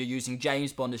Bond and you're using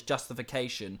James Bond as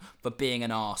justification for being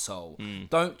an arsehole.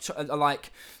 Don't,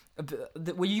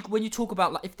 when you talk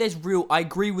about, like, if there's real, I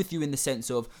agree with you in the sense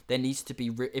of there needs to be,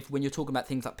 when you're talking about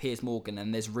things like Piers Morgan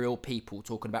and there's real people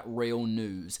talking about real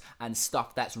news and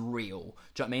stuff that's real. Do you know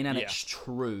what I mean? And it's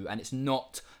true and it's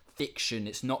not fiction,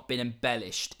 it's not been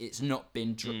embellished, it's not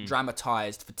been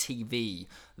dramatized for TV.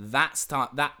 That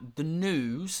the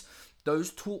news,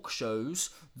 those talk shows,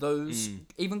 those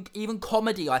even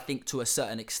comedy, I think, to a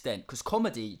certain extent, because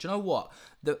comedy, do you know what,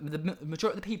 the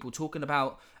majority of the people talking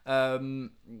about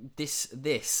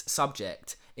this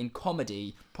subject in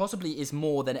comedy possibly is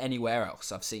more than anywhere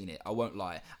else I've seen it. I won't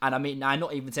lie. And I mean, I'm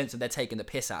not even sense of they're taking the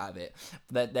piss out of it.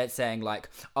 They're saying like,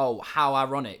 oh, how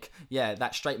ironic. Yeah,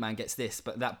 that straight man gets this,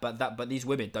 but these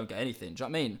women don't get anything. Do you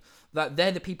know what I mean? That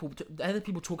they're the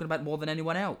people talking about it more than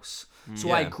anyone else.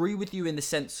 So I agree with you in the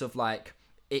sense of like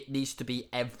it needs to be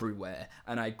everywhere,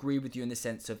 and I agree with you in the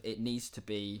sense of it needs to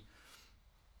be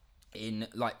in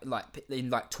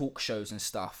like talk shows and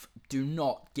stuff. Do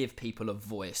not give people a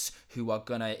voice who are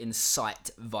gonna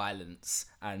incite violence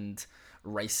and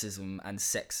racism and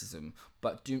sexism.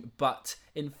 But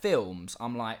in films,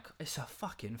 I'm like, it's a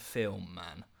fucking film,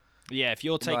 man. Yeah, if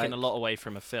you're taking a lot away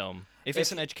from a film, if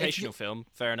it's an educational film,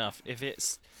 fair enough. If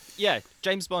it's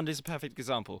James Bond is a perfect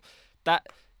example. That,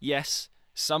 yes,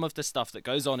 some of the stuff that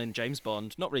goes on in James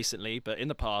Bond, not recently, but in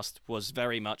the past, was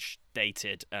very much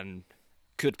dated and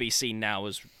could be seen now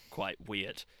as quite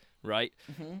weird, right?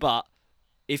 But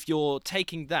if you're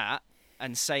taking that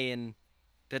and saying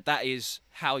that is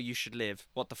how you should live,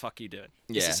 what the fuck are you doing?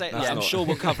 Yeah, I'm sure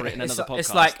we'll cover it in another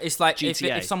podcast. It's like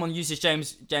GTA. if someone uses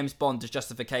James Bond as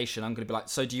justification, I'm going to be like,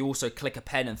 so do you also click a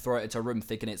pen and throw it into a room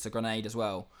thinking it's a grenade as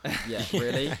well? Yeah,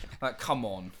 really? Like, come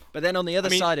on. But then on the other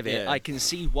side of it, yeah. I can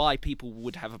see why people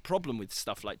would have a problem with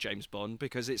stuff like James Bond,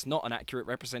 because it's not an accurate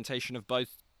representation of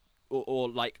both, or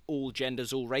like all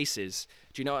genders, all races.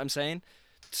 Do you know what I'm saying?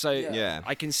 So Yeah.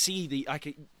 I can see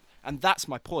and that's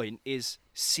my point, is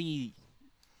see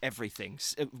everything.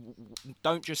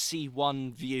 Don't just see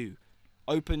one view.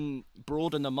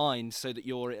 Broaden the mind so that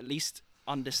you're at least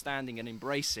understanding and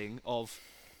embracing of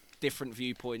different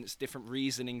viewpoints, different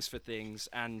reasonings for things,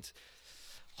 and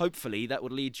hopefully that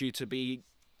would lead you to be,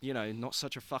 not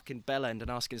such a fucking bellend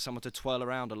and asking someone to twirl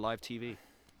around on live TV.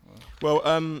 Well,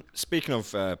 speaking of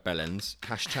bellends,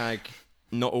 hashtag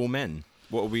not all men.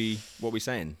 What are we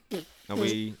saying? Are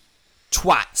we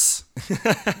Twats.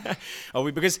 Are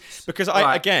we because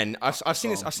Right. I've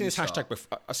seen this hashtag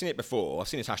before. I've seen it before. I've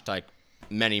seen this hashtag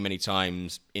many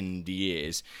times in the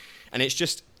years, and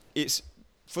it's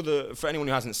for anyone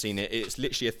who hasn't seen it, it's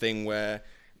literally a thing where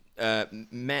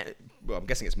men, well, I'm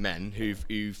guessing it's men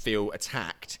who feel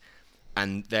attacked,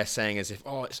 and they're saying as if,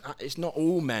 it's not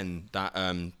all men that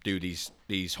do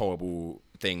these horrible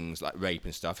things like rape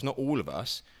and stuff. It's not all of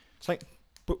us. It's like,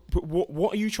 but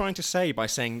what are you trying to say by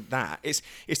saying that? It's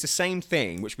the same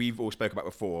thing which we've all spoke about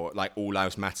before, like all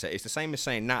lives matter. It's the same as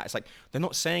saying that. It's like they're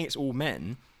not saying it's all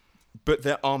men, but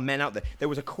there are men out there. There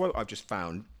was a quote I've just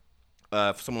found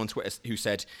for someone on Twitter who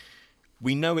said,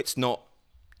 we know it's not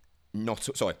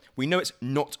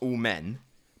all men,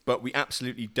 but we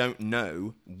absolutely don't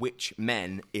know which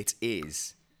men it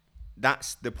is.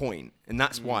 That's the point, and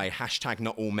that's why hashtag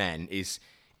not all men is.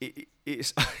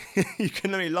 It's you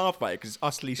can only laugh at it because it's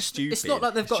utterly stupid. It's not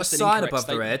like they've got a sign above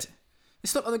their head.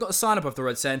 It's not like they've got a sign above their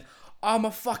head saying, "I'm a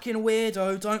fucking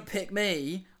weirdo, don't pick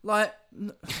me." Like,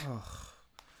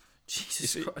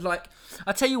 Jesus Christ. Like,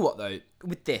 I tell you what though,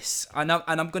 with this, I'm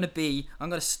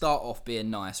gonna start off being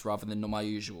nice rather than my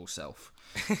usual self.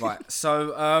 Right.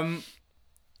 So,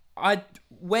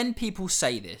 when people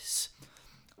say this,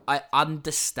 I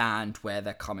understand where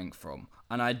they're coming from.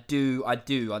 And I do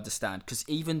understand, because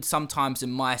even sometimes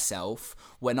in myself,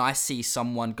 when I see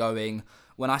someone going,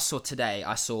 I saw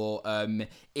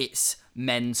it's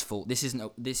men's fault.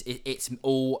 It's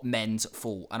all men's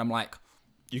fault, and I'm like,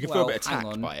 you can feel a bit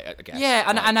attacked by it, I guess. Yeah,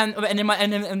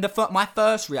 my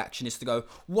first reaction is to go,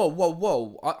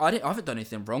 whoa, I haven't done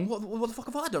anything wrong. What the fuck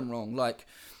have I done wrong? Like,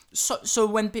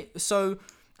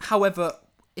 however,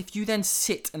 if you then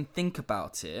sit and think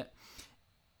about it,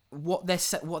 what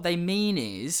they mean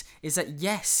is that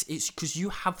yes, it's because you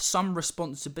have some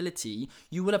responsibility.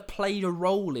 You will have played a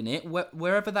role in it,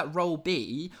 wherever that role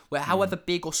be, however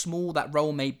big or small that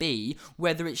role may be.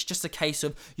 Whether it's just a case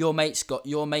of your mate's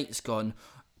gone,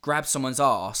 grab someone's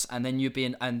ass, and then you've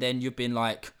been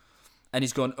like, and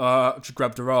he's gone, just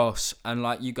grabbed her ass, and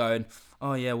like you going,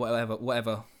 oh yeah,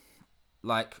 whatever,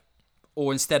 like,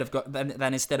 or instead of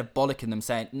bollocking them,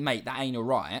 saying, mate, that ain't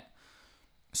alright.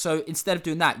 So instead of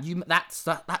doing that,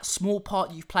 that small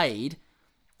part you've played,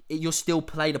 you're still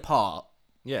played a part.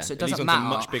 Yeah. So it doesn't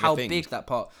matter how big that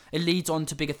part. It leads on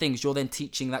to bigger things. You're then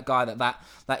teaching that guy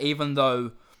that even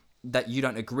though that you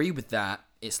don't agree with that,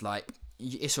 it's like,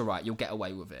 it's alright. You'll get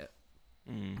away with it.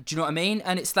 Do you know what I mean?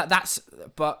 And it's that's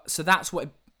what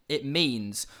it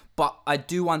means. But I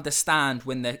do understand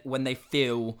when they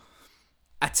feel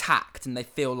attacked and they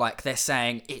feel like they're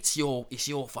saying it's your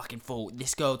fucking fault,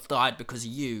 this girl died because of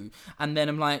you, and then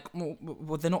I'm like,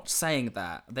 well they're not saying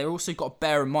that. They're also got to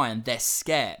bear in mind they're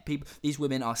scared. These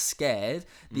women are scared.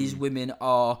 These women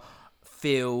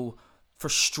feel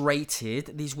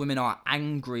frustrated. These women are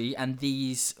angry, and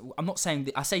I'm not saying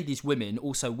I say these women,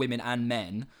 also women and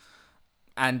men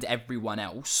and everyone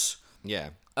else. Yeah.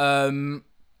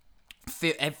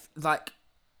 Feel like.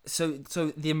 So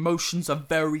the emotions are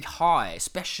very high,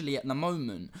 especially at the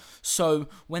moment. So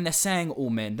when they're saying all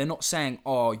men, they're not saying,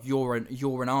 oh, you're an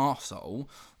arsehole.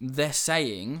 They're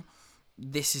saying,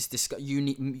 this is you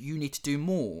need to do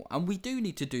more, and we do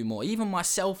need to do more. Even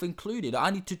myself included, I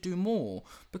need to do more,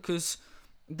 because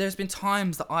there's been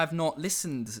times that I've not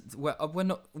listened. There's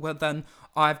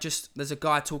a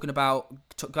guy talking about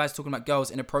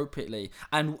girls inappropriately,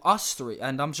 and us three,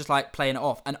 and I'm just like playing it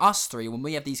off. And us three, when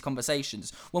we have these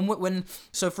conversations,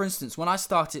 so for instance, when I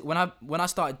started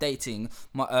dating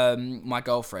my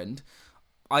girlfriend,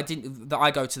 I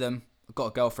go to them, I've got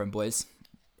a girlfriend, boys.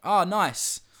 Oh,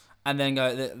 nice. And then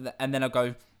I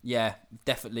go, yeah,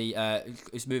 definitely,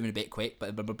 it's moving a bit quick,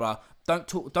 but blah blah blah. Don't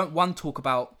talk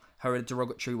about her in a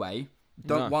derogatory way.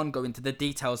 Don't go into the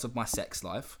details of my sex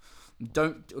life.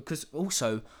 Don't, because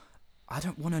also, I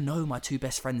don't want to know my two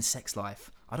best friends' sex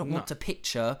life. I don't want to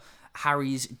picture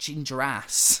Harry's ginger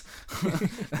ass.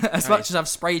 As much as I've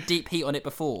sprayed deep heat on it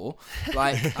before,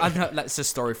 like, I know that's a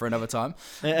story for another time.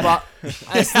 But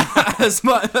as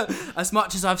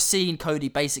much as I've seen Cody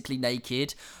basically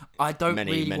naked, I don't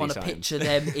really want to picture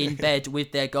them in bed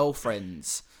with their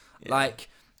girlfriends. Yeah. Like,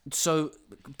 so,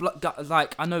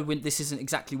 like, I know when this isn't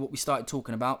exactly what we started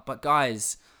talking about, but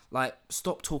guys, like,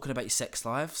 stop talking about your sex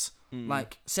lives.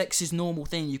 Like, sex is a normal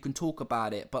thing, you can talk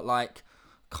about it, but like,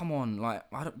 come on, like,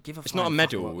 I don't give a fuck. It's not a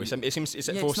medal. For some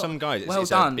guys,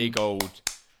 it's a big old,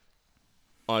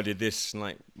 I did this,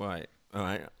 like, right, all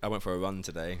right, I went for a run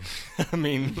today. I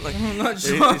mean, like,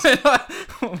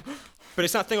 but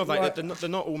it's that thing of, like, the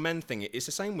not all men thing. It's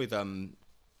the same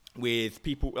with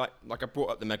people, like I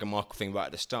brought up the Meghan Markle thing right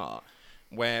at the start,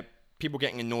 where people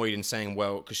getting annoyed and saying,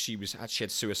 well, because she had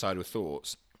suicidal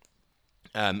thoughts,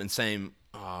 and saying,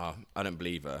 I don't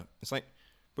believe her. It's like,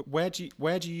 but what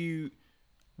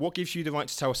gives you the right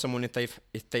to tell someone if they've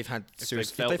had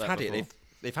suicide? If they've had it,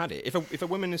 they've had it. If a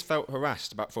woman has felt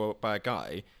harassed by a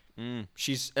guy,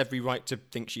 she's every right to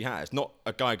think she has. Not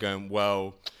a guy going,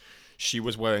 well, she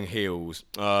was wearing heels.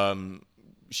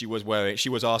 She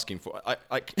was asking for.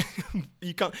 I can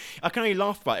only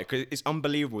laugh about it because it's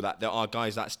unbelievable that there are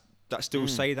guys that still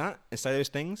say that and say those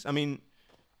things. I mean,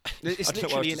 it's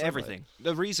literally in everything.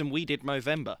 The reason we did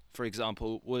Movember, for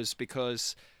example, was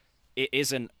because it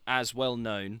isn't as well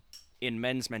known in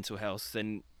men's mental health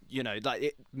than,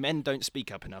 men don't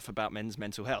speak up enough about men's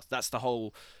mental health. That's the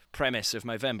whole premise of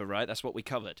Movember, right? That's what we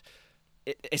covered.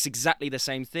 It's exactly the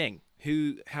same thing.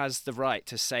 Who has the right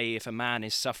to say if a man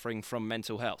is suffering from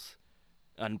mental health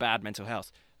and bad mental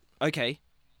health? Okay,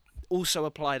 also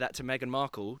apply that to Meghan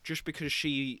Markle. Just because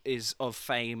she is of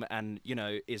fame and,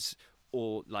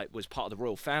 was part of the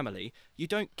royal family, you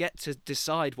don't get to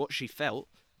decide what she felt.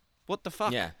 What the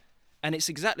fuck? Yeah. And it's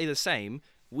exactly the same.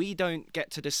 We don't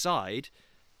get to decide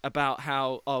about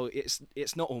how,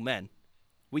 it's not all men.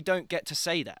 We don't get to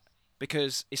say that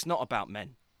because it's not about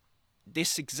men.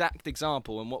 This exact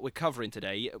example and what we're covering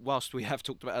today, whilst we have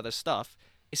talked about other stuff,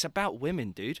 it's about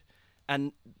women, dude.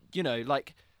 And,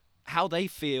 how they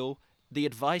feel, the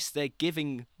advice they're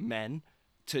giving men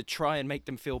to try and make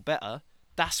them feel better,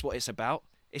 that's what it's about.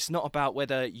 It's not about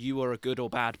whether you are a good or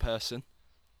bad person.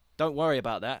 Don't worry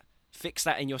about that. Fix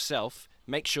that in yourself.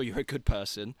 Make sure you're a good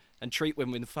person and treat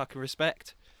women with fucking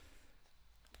respect.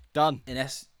 Done.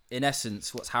 In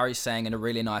essence, what Harry's saying in a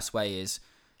really nice way is,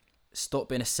 stop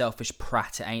being a selfish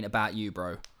prat. It ain't about you,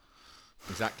 bro.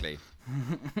 Exactly.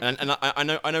 and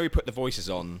I know we put the voices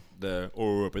on but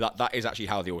that is actually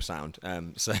how they all sound.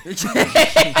 So any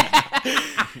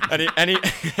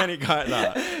guy like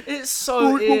that. It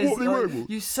so is.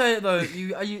 You say it though.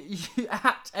 You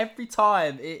act every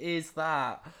time. It is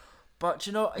that. But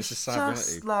it's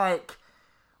just like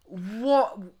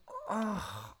what.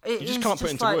 You just can't put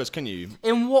into words, can you?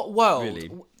 In what world? Really?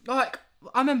 Like,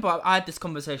 I remember I had this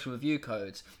conversation with you,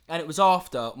 Codes, and it was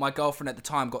after my girlfriend at the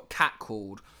time got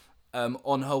catcalled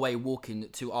on her way walking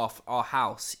to our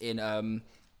house back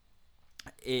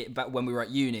when we were at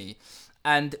uni.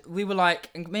 And we were like,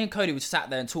 and me and Cody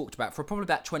sat there and talked about for probably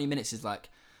about 20 minutes. Is like,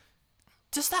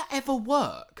 does that ever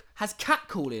work? Has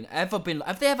catcalling ever been?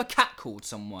 Have they ever catcalled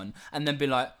someone and then been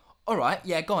like, all right,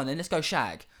 yeah, go on then, let's go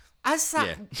shag? As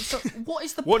that, so what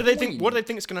is the what point? do they think? What do they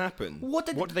think is going to happen? What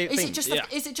do they think?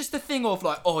 Is it just the thing of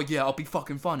like, oh yeah, I'll be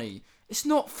fucking funny? It's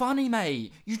not funny,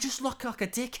 mate. You just look like a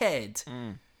dickhead.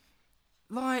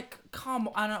 Like, come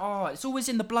on, it's always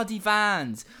in the bloody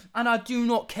vans, and I do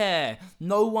not care.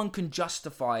 No one can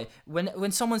justify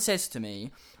when someone says to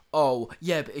me, oh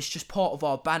yeah, but it's just part of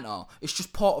our banter. It's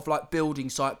just part of like building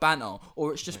site banter,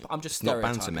 or it's just I'm just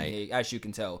stereotyping here, as you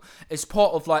can tell. It's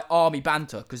part of like army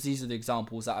banter because these are the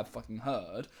examples that I've fucking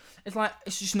heard. It's like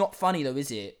it's just not funny though,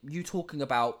 is it? You talking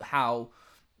about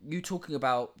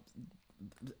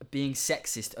being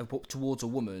sexist towards a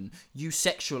woman, you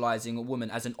sexualizing a woman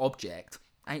as an object.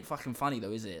 Ain't fucking funny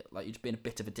though, is it? Like, you're just being a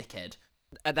bit of a dickhead.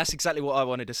 And that's exactly what I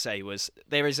wanted to say, was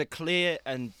there is a clear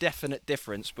and definite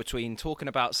difference between talking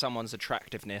about someone's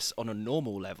attractiveness on a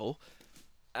normal level,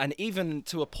 and even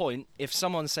to a point, if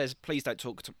someone says, please don't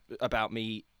talk about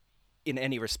me in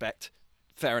any respect,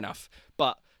 fair enough.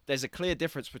 But there's a clear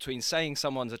difference between saying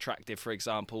someone's attractive, for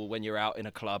example, when you're out in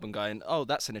a club and going, oh,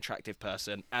 that's an attractive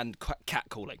person, and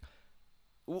catcalling.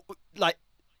 Like,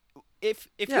 if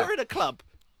you're in a club,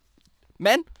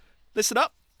 men, listen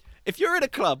up. If you're in a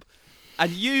club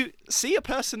and you see a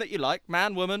person that you like,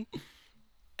 man, woman,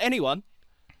 anyone,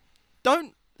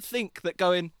 don't think that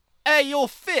going, hey, you're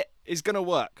fit is going to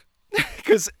work.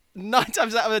 Because 9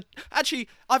 times out of actually,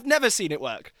 I've never seen it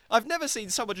work. I've never seen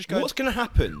someone just go, What's going to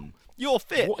happen? "You're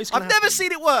fit." What is I've gonna never happen?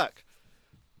 seen it work.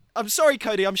 I'm sorry,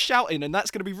 Cody. I'm shouting, and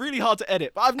that's going to be really hard to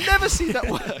edit. But I've never seen that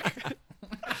work.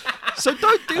 So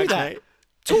don't do that.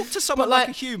 Talk to someone But, like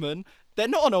a human. They're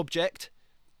not an object.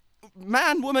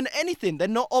 Man, woman, anything. They're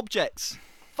not objects.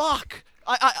 Fuck.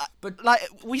 But like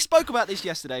we spoke about this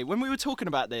yesterday when we were talking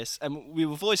about this, and we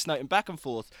were voice noting back and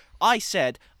forth. I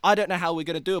said I don't know how we're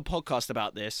going to do a podcast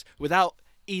about this without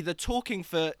either talking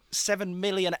for 7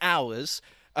 million hours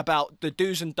about the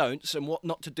do's and don'ts and what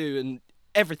not to do and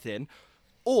everything,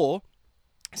 or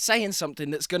saying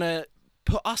something that's going to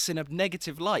put us in a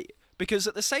negative light. Because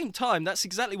at the same time, that's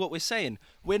exactly what we're saying.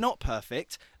 We're not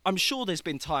perfect. I'm sure there's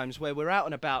been times where we're out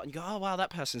and about and you go, oh, wow,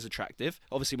 that person's attractive.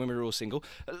 Obviously, when we were all single,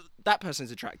 that person's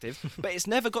attractive. But it's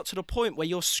never got to the point where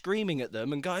you're screaming at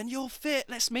them and going, you're fit,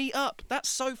 let's meet up. That's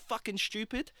so fucking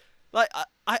stupid. Like,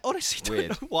 I honestly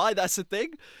don't know why that's a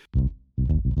thing.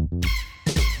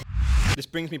 This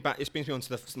brings me on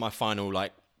to my final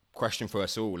question for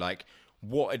us all. Like,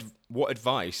 what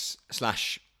advice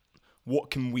 /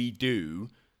 what can we do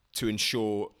to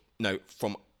ensure,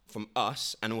 from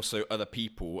us and also other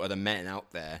people, other men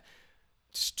out there,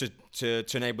 to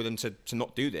enable them to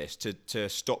not do this, to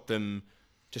stop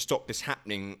this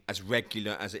happening as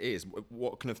regular as it is?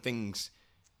 What kind of things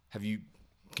can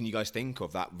you guys think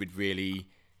of that would really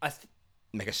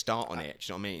make a start on it?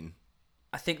 Do you know what I mean?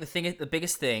 I think the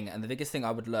biggest thing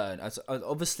I would learn, as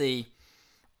obviously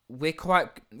we're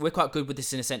quite good with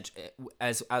this in a sense,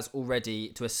 as already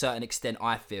to a certain extent.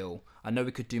 I know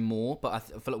we could do more, but I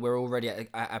feel like we're already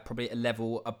at probably a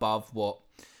level above what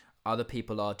other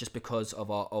people are, just because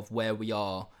of where we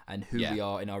are and who we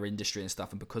are in our industry and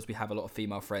stuff, and because we have a lot of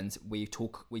female friends, we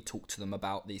talk to them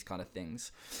about these kind of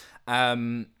things.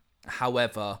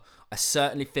 However, I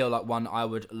certainly feel like one I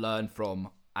would learn from,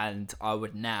 and I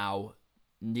would now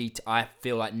I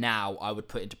feel like now I would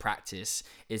put into practice,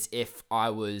 is if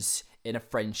I was in a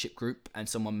friendship group and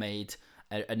someone made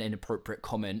an inappropriate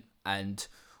comment and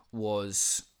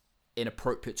was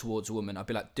inappropriate towards a woman, I'd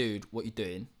be like, dude, what you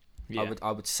doing? Yeah.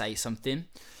 I would say something,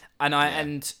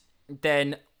 and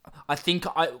then I think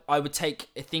I would take.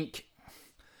 I think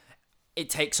it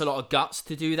takes a lot of guts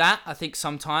to do that. I think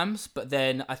sometimes, but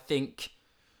then I think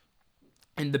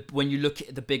when you look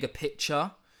at the bigger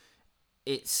picture,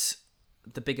 it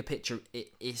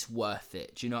is worth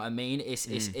it. Do you know what I mean?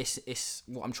 It's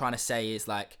what I'm trying to say is,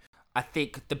 like, I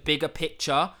think the bigger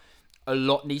picture, a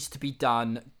lot needs to be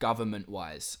done government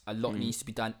wise, a lot needs to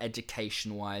be done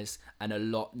education wise, and a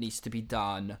lot needs to be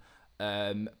done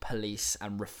police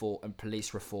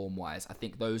reform wise. I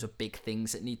think those are big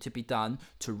things that need to be done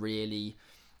to really.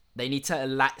 They need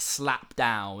to slap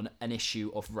down an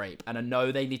issue of rape, and I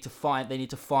know they need to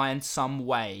find some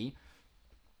way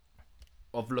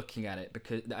of looking at it,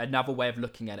 because another way of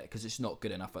looking at it, because it's not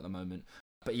good enough at the moment.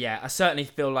 But yeah, I certainly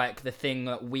feel like the thing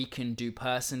that we can do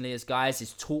personally as guys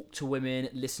is talk to women,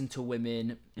 listen to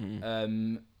women.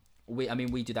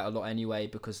 We do that a lot anyway,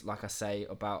 because like I say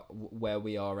about where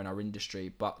we are in our industry.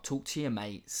 But talk to your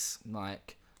mates,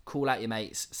 like call out your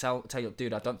mates, tell your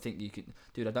dude, I don't think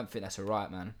that's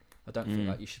alright, man. I don't think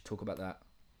like you should talk about that.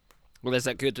 Well,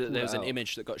 there was an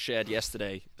image that got shared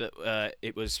yesterday that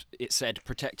it said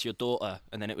protect your daughter,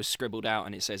 and then it was scribbled out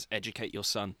and it says educate your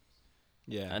son.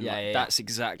 Yeah, and that's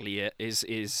exactly it.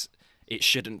 It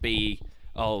shouldn't be,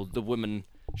 oh, the woman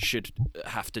should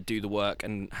have to do the work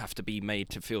and have to be made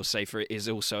to feel safer. It is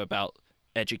also about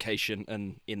education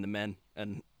and in the men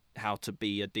and how to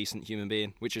be a decent human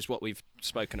being, which is what we've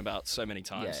spoken about so many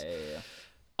times.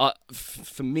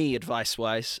 For me,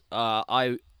 advice-wise,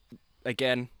 I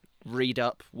again read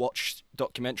up, watch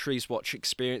documentaries, watch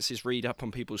experiences, read up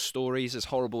on people's stories. As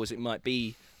horrible as it might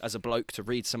be as a bloke to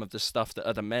read some of the stuff that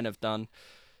other men have done,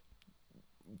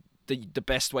 the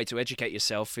best way to educate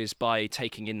yourself is by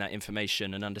taking in that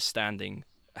information and understanding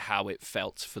how it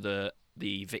felt for the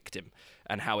victim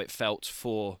and how it felt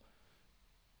for,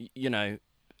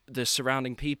 the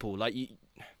surrounding people. Like,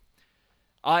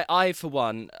 I for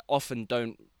one often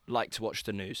don't like to watch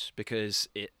the news because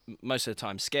it most of the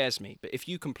time scares me. But if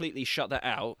you completely shut that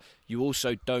out, you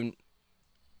also don't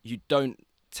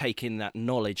take in that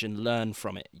knowledge and learn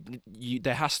from it.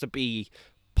 There has to be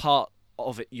part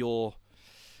of it,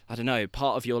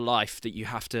 part of your life that you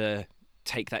have to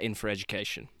take that in for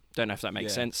education. Don't know if that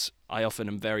makes sense. I often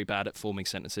am very bad at forming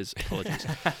sentences. Apologies.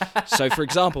 So, for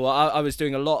example, I was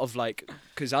doing a lot of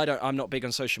because I'm not big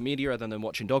on social media other than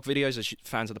watching dog videos, as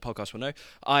fans of the podcast will know.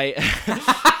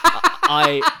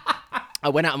 I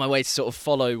went out of my way to sort of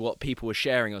follow what people were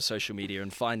sharing on social media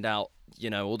and find out,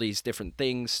 all these different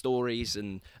things, stories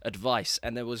and advice.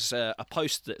 And there was a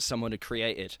post that someone had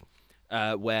created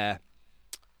where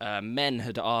men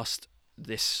had asked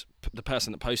the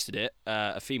person that posted it,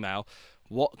 a female,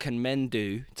 what can men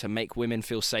do to make women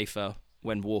feel safer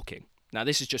when walking? Now,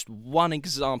 this is just one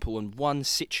example and one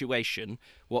situation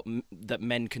that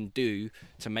men can do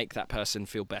to make that person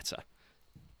feel better.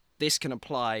 This can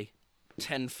apply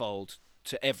tenfold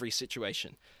to every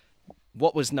situation.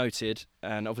 What was noted,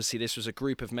 and obviously this was a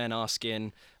group of men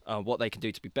asking what they can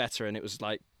do to be better, and it was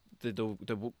like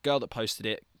the girl that posted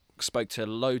it spoke to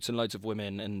loads and loads of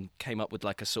women and came up with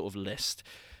like a sort of list.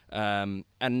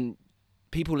 And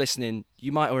people listening,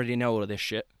 you might already know all of this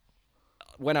shit.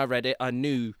 When I read it, I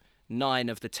knew 9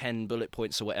 of the 10 bullet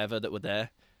points or whatever that were there,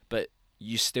 but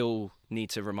you still need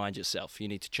to remind yourself. You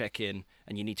need to check in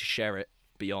and you need to share it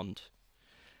beyond.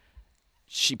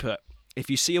 She put, if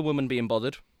you see a woman being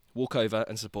bothered, walk over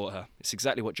and support her. It's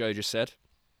exactly what Joe just said.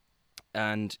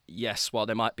 And yes, while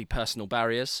there might be personal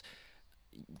barriers,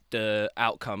 the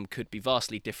outcome could be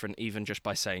vastly different even just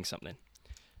by saying something.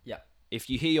 Yeah. If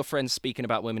you hear your friends speaking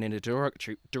about women in a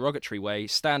derogatory way,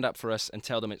 stand up for us and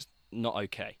tell them it's not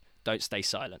okay. Don't stay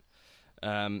silent.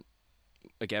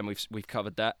 Again, we've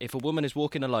covered that. If a woman is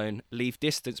walking alone, leave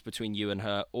distance between you and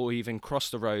her, or even cross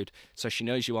the road so she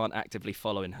knows you aren't actively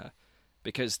following her.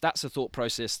 Because that's a thought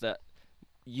process that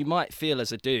you might feel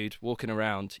as a dude walking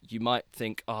around. You might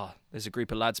think, there's a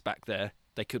group of lads back there.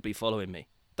 They could be following me.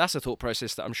 That's a thought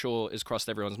process that I'm sure has crossed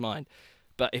everyone's mind.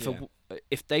 But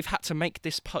if they've had to make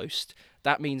this post,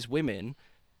 that means women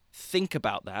think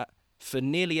about that for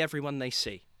nearly everyone they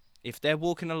see. If they're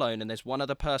walking alone and there's one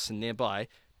other person nearby,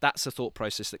 that's a thought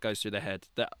process that goes through their head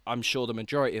that I'm sure the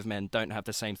majority of men don't have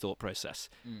the same thought process.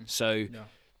 So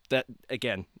that,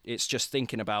 again, it's just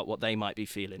thinking about what they might be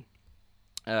feeling.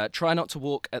 Try not to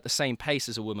walk at the same pace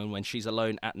as a woman when she's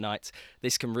alone at night.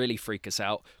 This can really freak us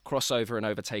out. Cross over and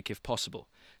overtake if possible.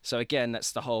 So again,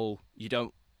 that's the whole,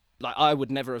 I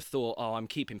would never have thought, I'm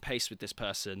keeping pace with this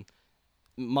person.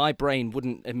 My brain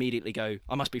wouldn't immediately go,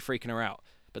 I must be freaking her out.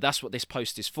 But that's what this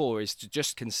post is for, is to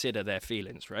just consider their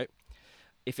feelings, right?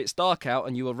 If it's dark out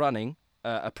and you are running,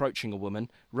 approaching a woman,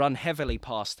 run heavily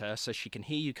past her so she can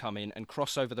hear you coming and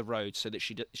cross over the road so that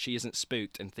she isn't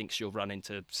spooked and thinks you're running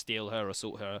to steal her,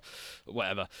 assault her,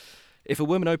 whatever. If a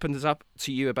woman opens up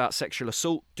to you about sexual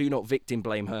assault, do not victim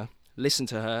blame her. Listen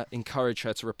to her, encourage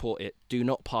her to report it. Do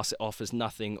not pass it off as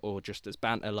nothing or just as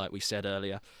banter like we said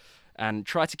earlier. And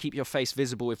try to keep your face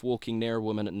visible if walking near a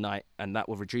woman at night, and that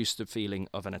will reduce the feeling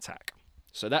of an attack.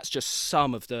 So that's just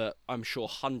some of the, I'm sure,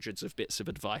 hundreds of bits of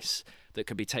advice that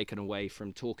could be taken away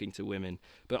from talking to women.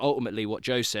 But ultimately what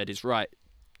Joe said is right.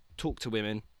 Talk to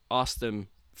women, ask them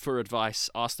for advice,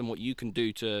 ask them what you can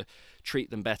do to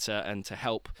treat them better and to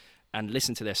help, and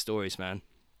listen to their stories, man.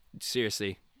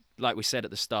 Seriously, like we said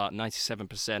at the start,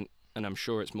 97%, and I'm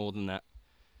sure it's more than that.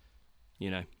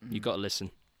 You got to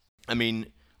listen. I mean,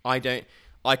 I don't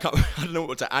know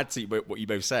what to add to what you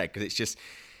both said, because it's just,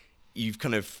 you've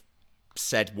kind of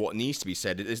said what needs to be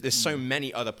said. There's so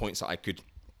many other points that I could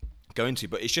go into,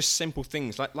 but it's just simple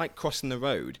things like crossing the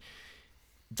road.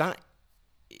 That,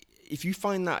 if you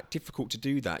find that difficult to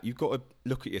do that, you've got to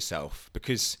look at yourself,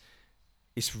 because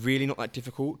it's really not that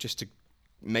difficult just to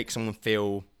make someone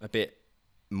feel a bit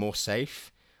more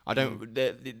safe. I don't.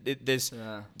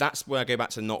 That's where I go back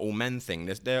to the not all men thing.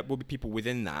 There will be people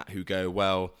within that who go,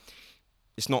 well,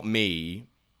 it's not me,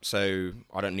 so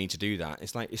I don't need to do that.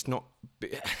 It's like, it's not.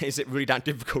 Is it really that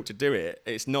difficult to do it?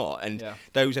 It's not. And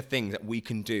those are things that we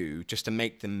can do just to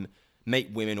make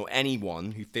women or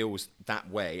anyone who feels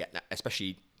that way,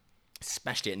 especially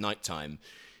at night time,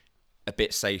 a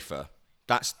bit safer.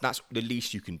 That's the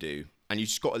least you can do, and you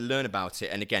just got to learn about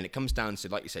it. And again, it comes down to,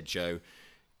 like you said, Joe.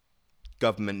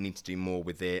 Government needs to do more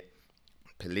with it,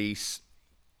 police,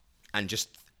 and just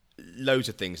loads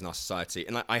of things in our society.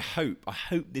 And I hope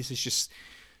this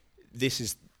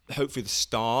is hopefully the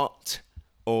start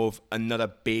of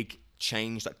another big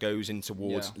change that goes in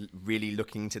towards really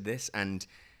looking into this and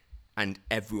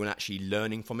everyone actually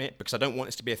learning from it. Because I don't want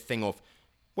this to be a thing of,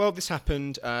 well, this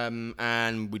happened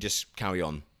and we just carry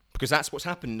on. Because that's what's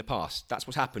happened in the past. That's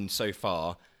what's happened so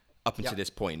far up until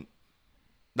this point.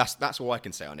 That's all I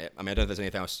can say on it. I mean, I don't know if there's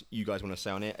anything else you guys want to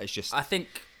say on it. It's just, I think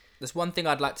there's one thing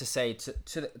I'd like to say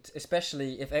to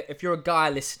especially if you're a guy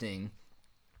listening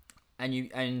and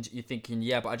you're thinking,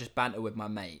 but I just banter with my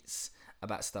mates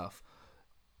about stuff.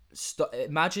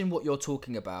 Imagine what you're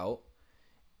talking about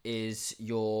is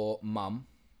your mum.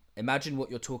 Imagine what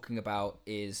you're talking about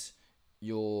is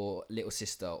your little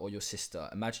sister or your sister.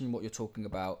 Imagine what you're talking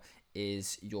about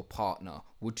is your partner,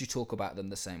 would you talk about them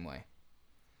the same way?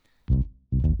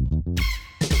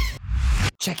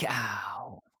 Check it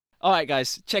out. All right,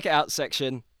 guys, check it out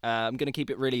section. I'm going to keep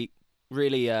it really,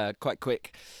 really quite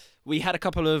quick. We had a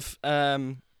couple of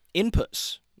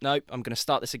inputs. Nope, I'm going to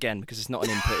start this again because it's not an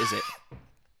input, is it?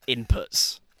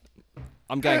 Inputs.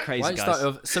 I'm going crazy,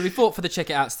 guys. So we thought for the check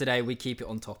it outs today, we keep it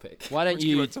on topic. Why don't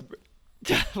you...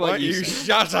 Why don't you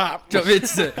shut up?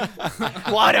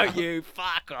 Why don't you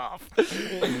fuck off? Do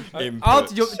you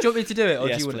want me to do it, or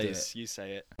yes, do you want please. to do it? You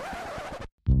say it.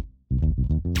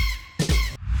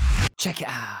 Check it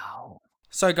out.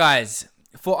 So, guys,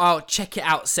 for our check it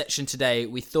out section today,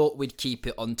 we thought we'd keep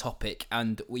it on topic,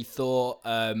 and we thought,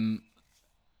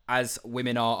 as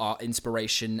women are our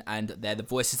inspiration and they're the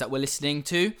voices that we're listening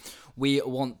to, we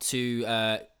want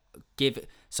to give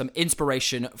some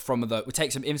inspiration from we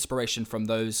take some inspiration from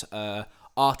those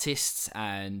artists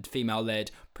and female-led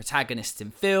protagonists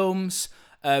in films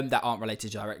that aren't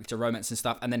related directly to romance and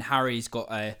stuff. And then Harry's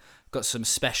got some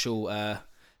special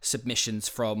submissions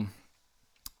from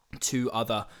two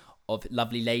other of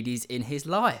lovely ladies in his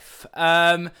life.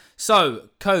 So,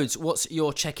 Codes, what's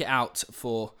your check it out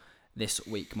for this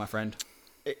week, my friend?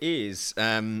 It is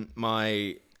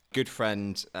my good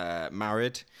friend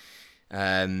Marid.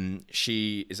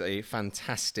 She is a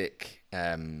fantastic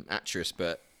actress,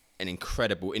 but an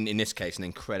incredible, in this case, an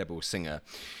incredible singer.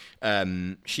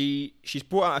 She's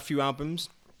brought out a few albums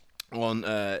on,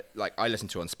 like I listen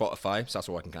to on Spotify, so that's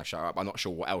all I can kind of shout out. I'm not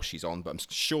sure what else she's on, but I'm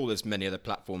sure there's many other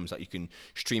platforms that you can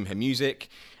stream her music.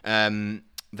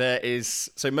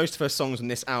 So most of her songs on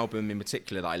this album in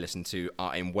particular that I listen to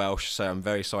are in Welsh, so I'm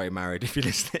very sorry, Marid, if you're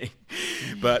listening.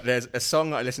 But there's a song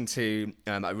that I listen to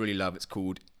that I really love. It's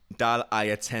called Dal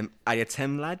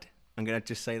Ayatem Lad. I'm going to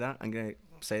just say that. I'm going to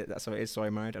say that that's how it is. Sorry,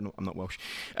 Marid, I'm not Welsh.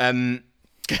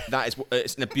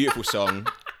 It's a beautiful song.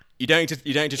 You don't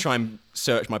need to try and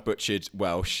search my butchered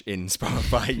Welsh in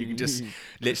Spotify. You can just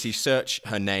literally search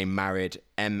her name, Marid,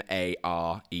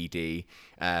 Mared,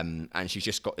 and she's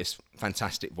just got this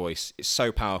fantastic voice. It's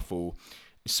so powerful,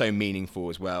 it's so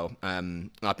meaningful as well.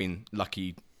 I've been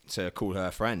lucky to call her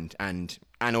a friend and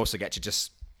also get to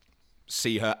just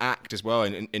see her act as well,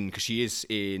 and because she is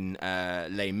in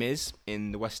Les Mis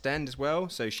in the West End as well,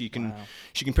 so she can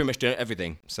pretty much do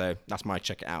everything. So that's my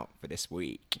check it out for this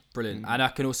week. Brilliant. And I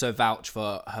can also vouch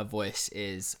for her voice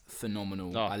is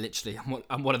phenomenal.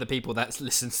 I'm one of the people that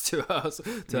listens to her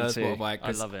Spotify.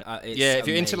 I love it. If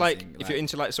you're into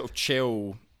like sort of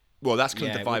chill, well, that's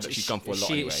kind of the vibe that she's gone for a lot.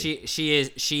 Anyway.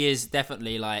 She is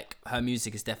definitely like, her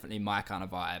music is definitely my kind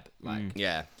of vibe. Like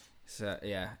yeah. So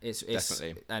yeah, it's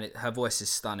definitely, and her voice is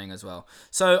stunning as well.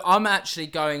 So I'm actually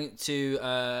going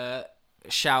to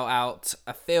shout out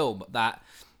a film that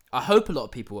I hope a lot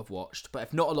of people have watched, but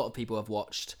if not a lot of people have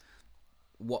watched,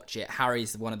 watch it.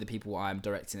 Harry's one of the people I'm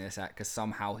directing this at because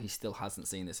somehow he still hasn't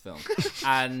seen this film,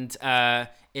 and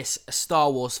it's a Star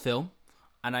Wars film.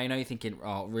 And I know you're thinking,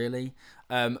 oh really?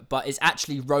 But it's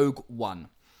actually Rogue One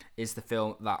is the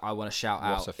film that I want to shout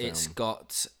out.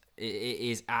 It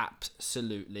is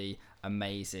absolutely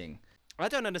amazing. I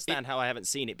don't understand how I haven't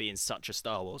seen it being such a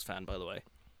Star Wars fan, by the way.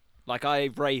 Like,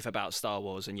 I rave about Star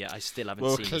Wars, and yet I still haven't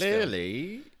seen this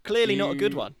film. Clearly not a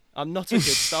good one. I'm not a good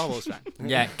Star Wars fan.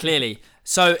 Yeah, clearly.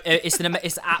 So it's an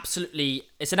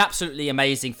absolutely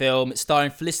amazing film. It's starring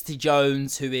Felicity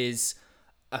Jones, who is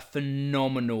a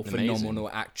phenomenal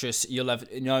actress. You'll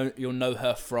know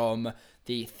her from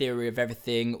The Theory of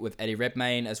Everything with Eddie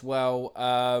Redmayne as well.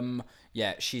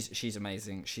 Yeah, she's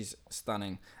amazing. She's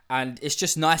stunning, and it's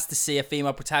just nice to see a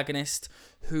female protagonist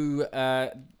who,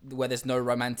 where there's no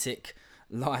romantic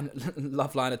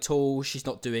love line at all. She's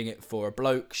not doing it for a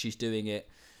bloke. She's doing it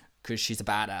because she's a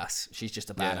badass. She's just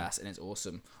a badass, and it's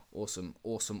awesome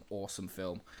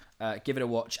film. Give it a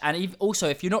watch, and also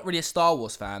if you're not really a Star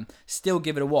Wars fan, still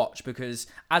give it a watch because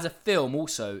as a film,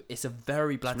 also it's a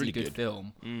very bloody good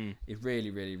film. It's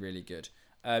really, really, really good.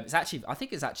 I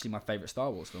think it's actually my favourite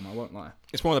Star Wars film. I won't lie.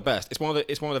 It's one of the best. It's one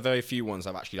of the very few ones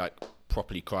I've actually like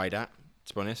properly cried at.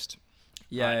 To be honest.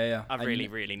 Yeah. I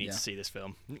really need to see this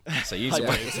film. So you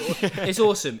it's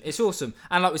awesome. It's awesome.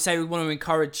 And like we say, we want to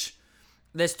encourage.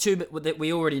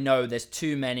 We already know there's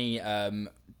too many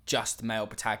just male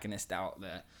protagonists out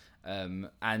there.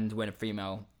 And when a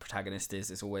female protagonist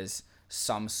it's always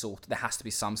there has to be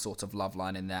some sort of love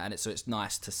line in there, and it's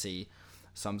nice to see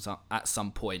some at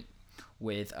some point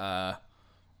with an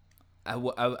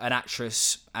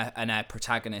actress and a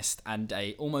protagonist and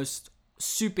a almost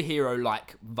superhero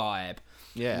like vibe,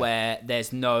 where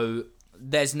there's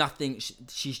nothing.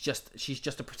 She's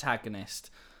just a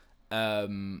protagonist,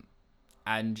 and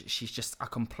she's just a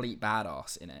complete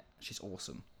badass in it. She's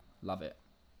awesome. Love it.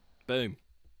 Boom.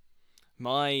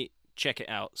 My check it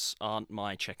outs aren't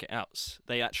my check it outs.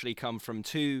 They actually come from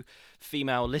 2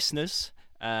 female listeners,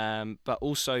 but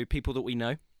also people that we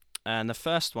know. And the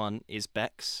first one is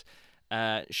Bex.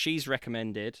 She's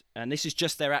recommended, and this is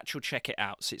just their actual check it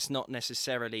outs. It's not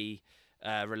necessarily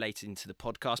relating to the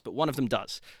podcast, but one of them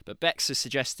does. But Bex has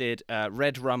suggested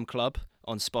Red Rum Club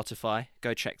on Spotify.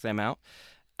 Go check them out.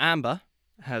 Amber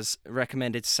has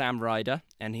recommended Sam Ryder,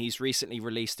 and he's recently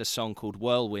released a song called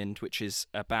Whirlwind, which is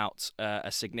about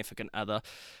a significant other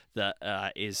that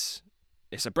it's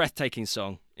a breathtaking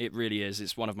song. It really is.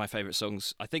 It's one of my favourite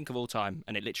songs, I think, of all time,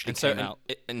 and it literally came out.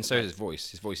 And so is his voice.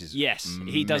 His voice is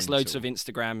he does mental. loads of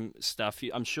Instagram stuff.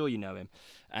 I'm sure you know him,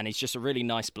 and he's just a really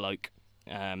nice bloke.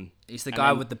 He's the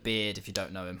guy with the beard, if you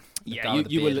don't know him.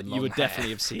 You would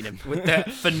definitely have seen him. With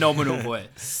that phenomenal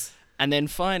voice. And then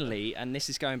finally, and this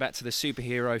is going back to the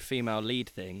superhero female lead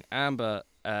thing, Amber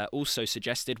also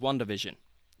suggested WandaVision.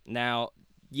 Now,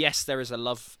 yes, there is a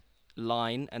love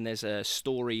line and there's a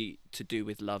story to do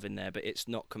with love in there, but it's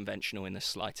not conventional in the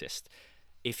slightest.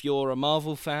 If you're a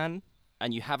Marvel fan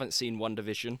and you haven't seen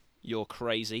WandaVision, you're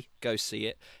crazy. Go see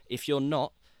it. If you're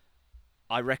not,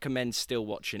 I recommend still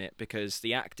watching it because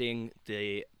the acting,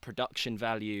 the production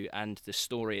value, and the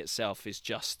story itself is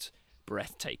just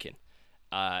breathtaking.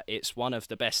 It's one of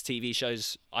the best TV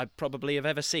shows I probably have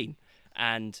ever seen.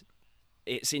 And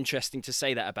it's interesting to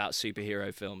say that about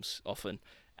superhero films often.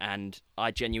 And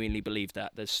I genuinely believe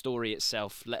that. The story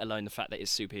itself, let alone the fact that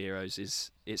it's superheroes,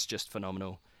 it's just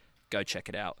phenomenal. Go check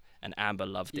it out. And Amber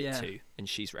loved it too, and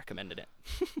she's recommended it.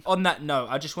 On that note,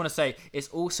 I just want to say it's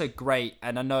also great,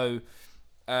 and I know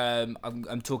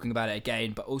I'm talking about it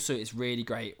again, but also it's really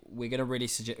great. We're going to really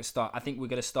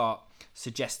start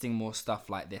suggesting more stuff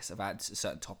like this about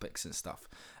certain topics and stuff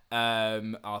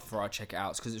for our check it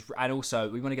outs, and also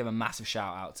we want to give a massive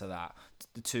shout out to that,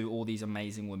 to all these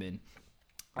amazing women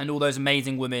and all those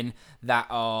amazing women that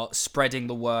are spreading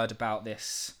the word about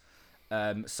this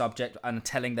subject and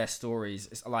telling their stories.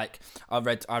 It's like I've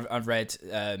read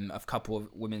a couple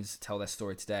of women tell their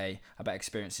story today about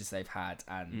experiences they've had,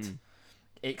 and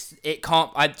it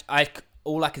can't.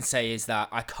 All I can say is that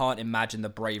I can't imagine the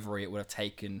bravery it would have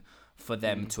taken for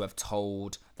them to have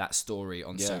told that story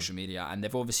on social media, and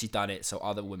they've obviously done it so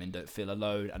other women don't feel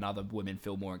alone and other women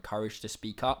feel more encouraged to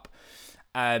speak up.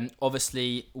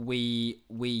 Obviously, we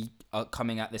are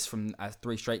coming at this from as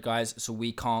 3 straight guys, so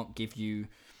we can't give you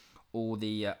all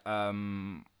the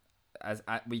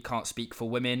we can't speak for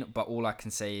women, but all I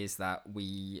can say is that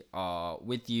we are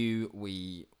with you.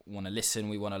 We want to listen,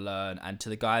 we want to learn, and to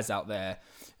the guys out there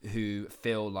who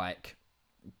feel like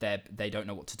they don't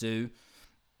know what to do,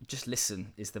 just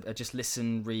listen. Just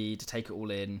listen, read, take it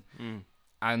all in,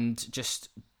 and just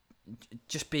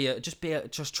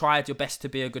try your best to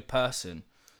be a good person.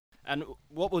 And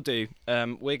what we'll do,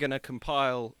 we're going to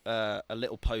compile a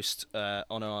little post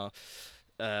on our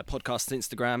podcast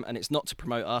Instagram, and it's not to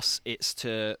promote us, it's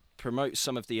to promote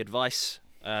some of the advice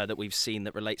that we've seen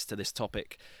that relates to this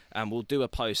topic, and we'll do a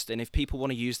post, and if people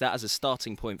want to use that as a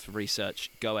starting point for research,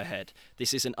 go ahead.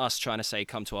 This isn't us trying to say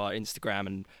come to our Instagram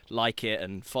and like it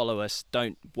and follow us.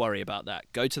 Don't worry about that.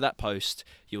 Go to that post,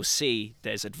 you'll see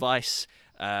there's advice.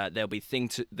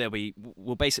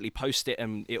 We'll basically post it,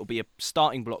 and it'll be a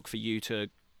starting block for you to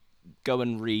go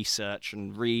and research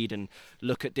and read and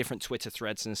look at different Twitter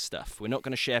threads and stuff. We're not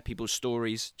going to share people's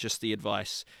stories, just the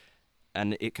advice,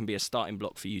 and it can be a starting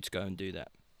block for you to go and do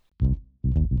that.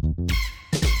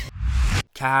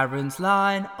 Karen's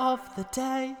line of the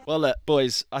day. Well, look,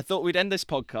 boys, I thought we'd end this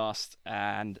podcast,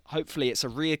 and hopefully it's a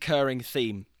reoccurring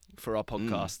theme for our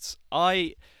podcasts.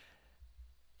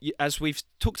 As we've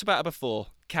talked about it before,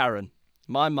 Karen,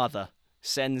 my mother,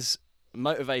 sends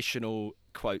motivational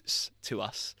quotes to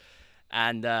us.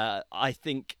 And I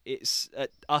think it's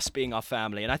us being our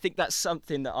family. And I think that's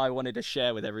something that I wanted to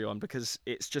share with everyone, because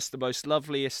it's just the most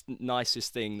loveliest,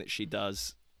 nicest thing that she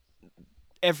does.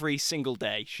 Every single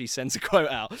day she sends a quote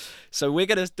out. So we're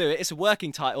going to do it. It's a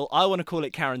working title. I want to call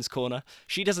it Karen's Corner.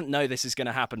 She doesn't know this is going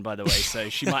to happen, by the way, so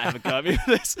she might have a go at me with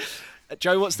this.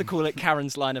 Joe wants to call it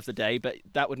Karen's Line of the Day, but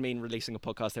that would mean releasing a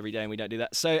podcast every day, and we don't do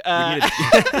that. So, hey,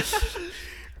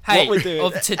 what we're doing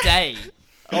of today.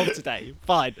 Of today,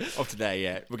 fine. Of today,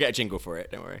 yeah. We'll get a jingle for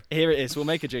it, don't worry. Here it is. We'll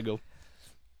make a jingle.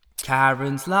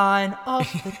 Karen's Line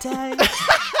of the Day.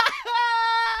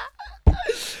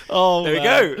 Oh, there we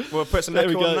go. We'll put some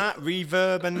echo on that,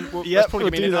 reverb, and that's probably we'll going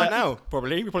to be in it right now.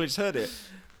 Probably. We probably just heard it.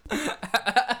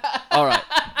 All right.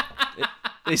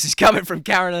 This is coming from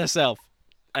Karen herself.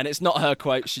 And it's not her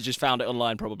quote. She just found it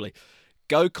online, probably.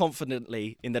 Go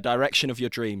confidently in the direction of your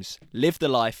dreams. Live the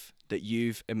life that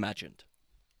you've imagined.